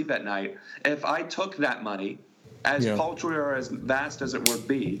could sleep at night if I took that money, as paltry or as vast as it would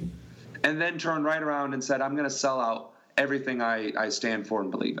be, and then turned right around and said, I'm going to sell out everything I stand for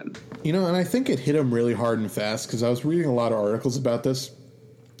and believe in. And I think it hit him really hard and fast because I was reading a lot of articles about this.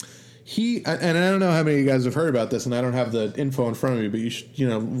 And I don't know how many of you guys have heard about this, and I don't have the info in front of me, but you should,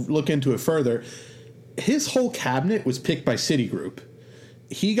 look into it further. His whole cabinet was picked by Citigroup.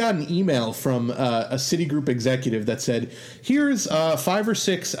 He got an email from a Citigroup executive that said, here's 5 or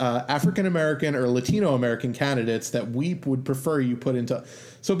 6 African-American or Latino-American candidates that we would prefer you put into.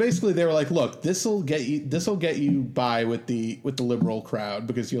 So basically they were like, look, this'll get you by with the liberal crowd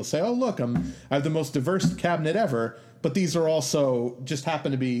because you'll say, oh, look, I have the most diverse cabinet ever. But these are also just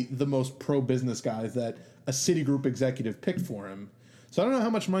happen to be the most pro-business guys that a Citigroup executive picked for him. So I don't know how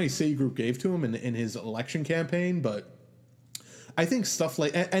much money Citigroup gave to him in his election campaign, but I think stuff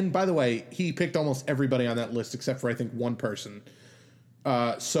like, and by the way, he picked almost everybody on that list except for I think one person.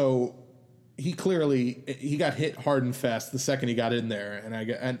 So he got hit hard and fast the second he got in there,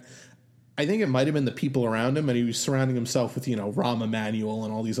 and I think it might have been the people around him, and he was surrounding himself with Rahm Emanuel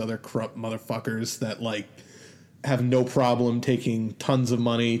and all these other corrupt motherfuckers that like have no problem taking tons of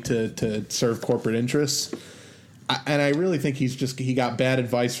money to serve corporate interests. And I really think he got bad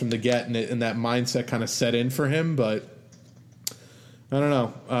advice from the get, and that mindset kind of set in for him, but I don't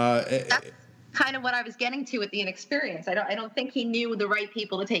know. That's kind of what I was getting to with the inexperience. I don't think he knew the right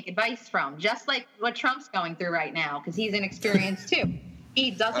people to take advice from, just like what Trump's going through right now, because he's inexperienced too.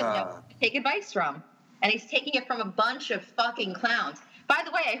 He doesn't know who to take advice from, and he's taking it from a bunch of fucking clowns. By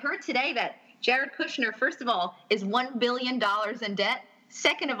the way, I heard today that Jared Kushner, first of all, is $1 billion in debt.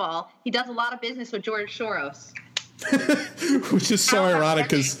 Second of all, he does a lot of business with George Soros. Which is so ironic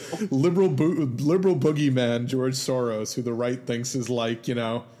because liberal boogeyman George Soros, who the right thinks is like,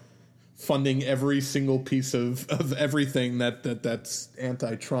 funding every single piece of everything that's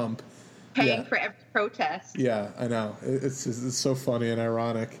anti-Trump. Paying for every protest. Yeah, I know. It's so funny and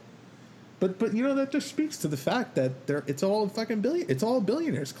ironic. But that just speaks to the fact that it's all a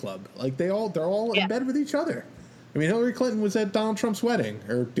billionaires club. Like they're all in bed with each other. I mean, Hillary Clinton was at Donald Trump's wedding,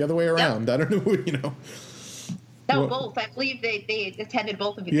 or the other way around. Yep. I don't know. No, both. I believe they attended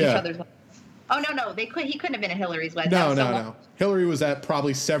both of each other's weddings. Oh no, he couldn't have been at Hillary's wedding. No. Hillary was at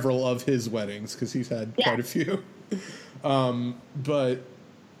probably several of his weddings because he's had quite a few.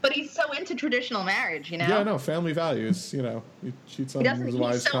 But he's so into traditional marriage, Yeah, no, family values. He cheats on his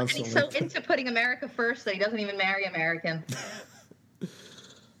wives constantly. He's so into putting America first that he doesn't even marry American.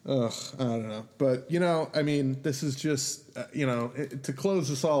 Ugh, I don't know. But, I mean, this is just, to close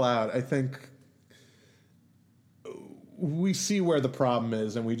this all out, I think we see where the problem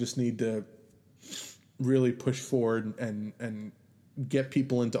is, and we just need to really push forward and get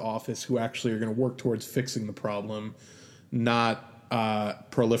people into office who actually are going to work towards fixing the problem, not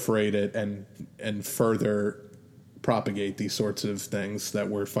proliferate it and further propagate these sorts of things that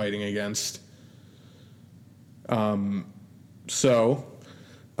we're fighting against. So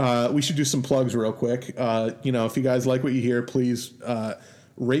we should do some plugs real quick. If you guys like what you hear, please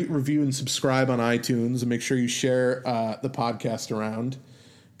rate, review, and subscribe on iTunes, and make sure you share the podcast around,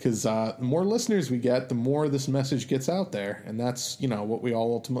 because the more listeners we get, the more this message gets out there, and that's what we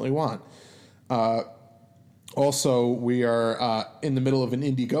all ultimately want. Also, we are in the middle of an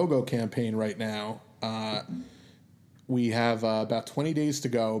Indiegogo campaign right now. We have about 20 days to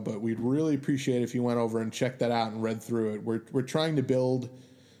go, but we'd really appreciate if you went over and checked that out and read through it. We're trying to build.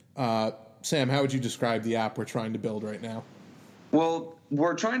 Sam, how would you describe the app we're trying to build right now? Well,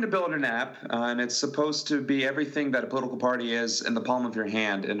 we're trying to build an app, and it's supposed to be everything that a political party is in the palm of your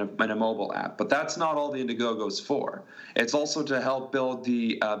hand in a mobile app. But that's not all the Indiegogo is for. It's also to help build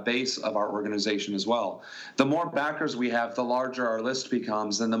the base of our organization as well. The more backers we have, the larger our list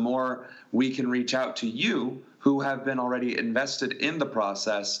becomes, and the more we can reach out to you who have been already invested in the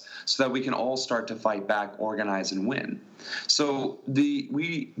process so that we can all start to fight back, organize, and win. So this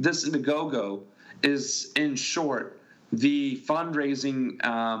Indiegogo is, in short, the fundraising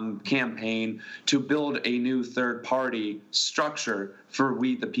campaign to build a new third-party structure for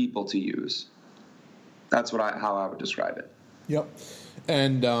we the people to use. That's how I would describe it. Yep.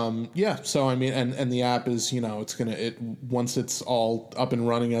 And so I mean, and the app is, once it's all up and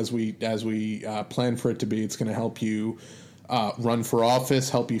running as we plan for it to be, it's going to help you run for office,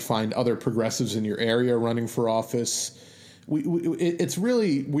 help you find other progressives in your area running for office. We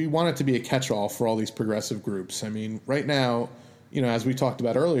want it to be a catch-all for all these progressive groups. I mean, right now, as we talked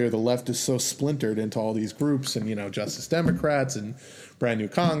about earlier, the left is so splintered into all these groups, and Justice Democrats and Brand New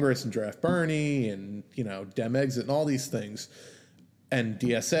Congress and Draft Bernie and Dem Exit and all these things, and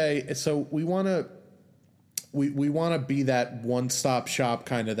DSA. So we want to be that one-stop shop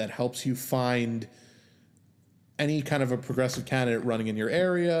kind of that helps you find any kind of a progressive candidate running in your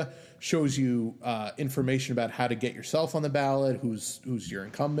area, shows you information about how to get yourself on the ballot, who's your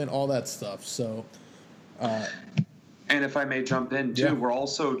incumbent, all that stuff. So, and if I may jump in too, we're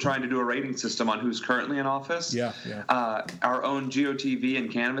also trying to do a rating system on who's currently in office. Our own GOTV and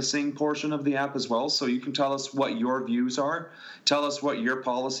canvassing portion of the app as well. So you can tell us what your views are, tell us what your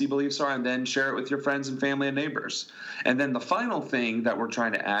policy beliefs are, and then share it with your friends and family and neighbors. And then the final thing that we're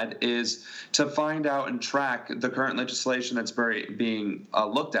trying to add is to find out and track the current legislation that's being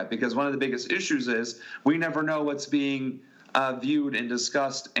looked at, because one of the biggest issues is we never know what's being viewed and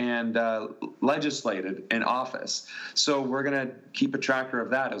discussed and legislated in office. So we're going to keep a tracker of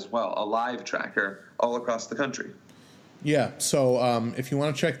that as well, a live tracker all across the country. Yeah, so if you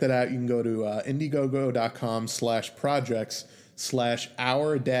want to check that out, you can go to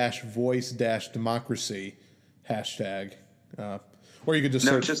indiegogo.com/projects/our-voice-democracy hashtag. Or you could just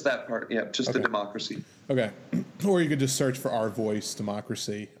search. No, just that part. Yeah, just the democracy. Okay. Or you could just search for Our Voice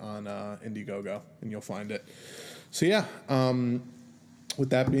Democracy on Indiegogo, and you'll find it. So, yeah, with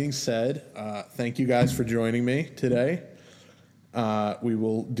that being said, thank you guys for joining me today. We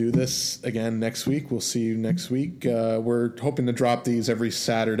will do this again next week. We'll see you next week. We're hoping to drop these every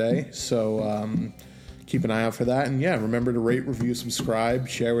Saturday, so keep an eye out for that. And, yeah, remember to rate, review, subscribe,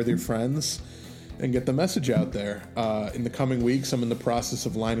 share with your friends, and get the message out there. In the coming weeks, I'm in the process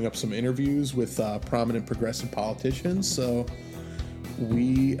of lining up some interviews with prominent progressive politicians, so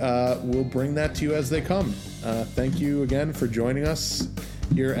we will bring that to you as they come. Thank you again for joining us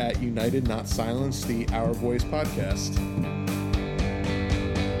here at United Not Silenced, the Our Voice podcast.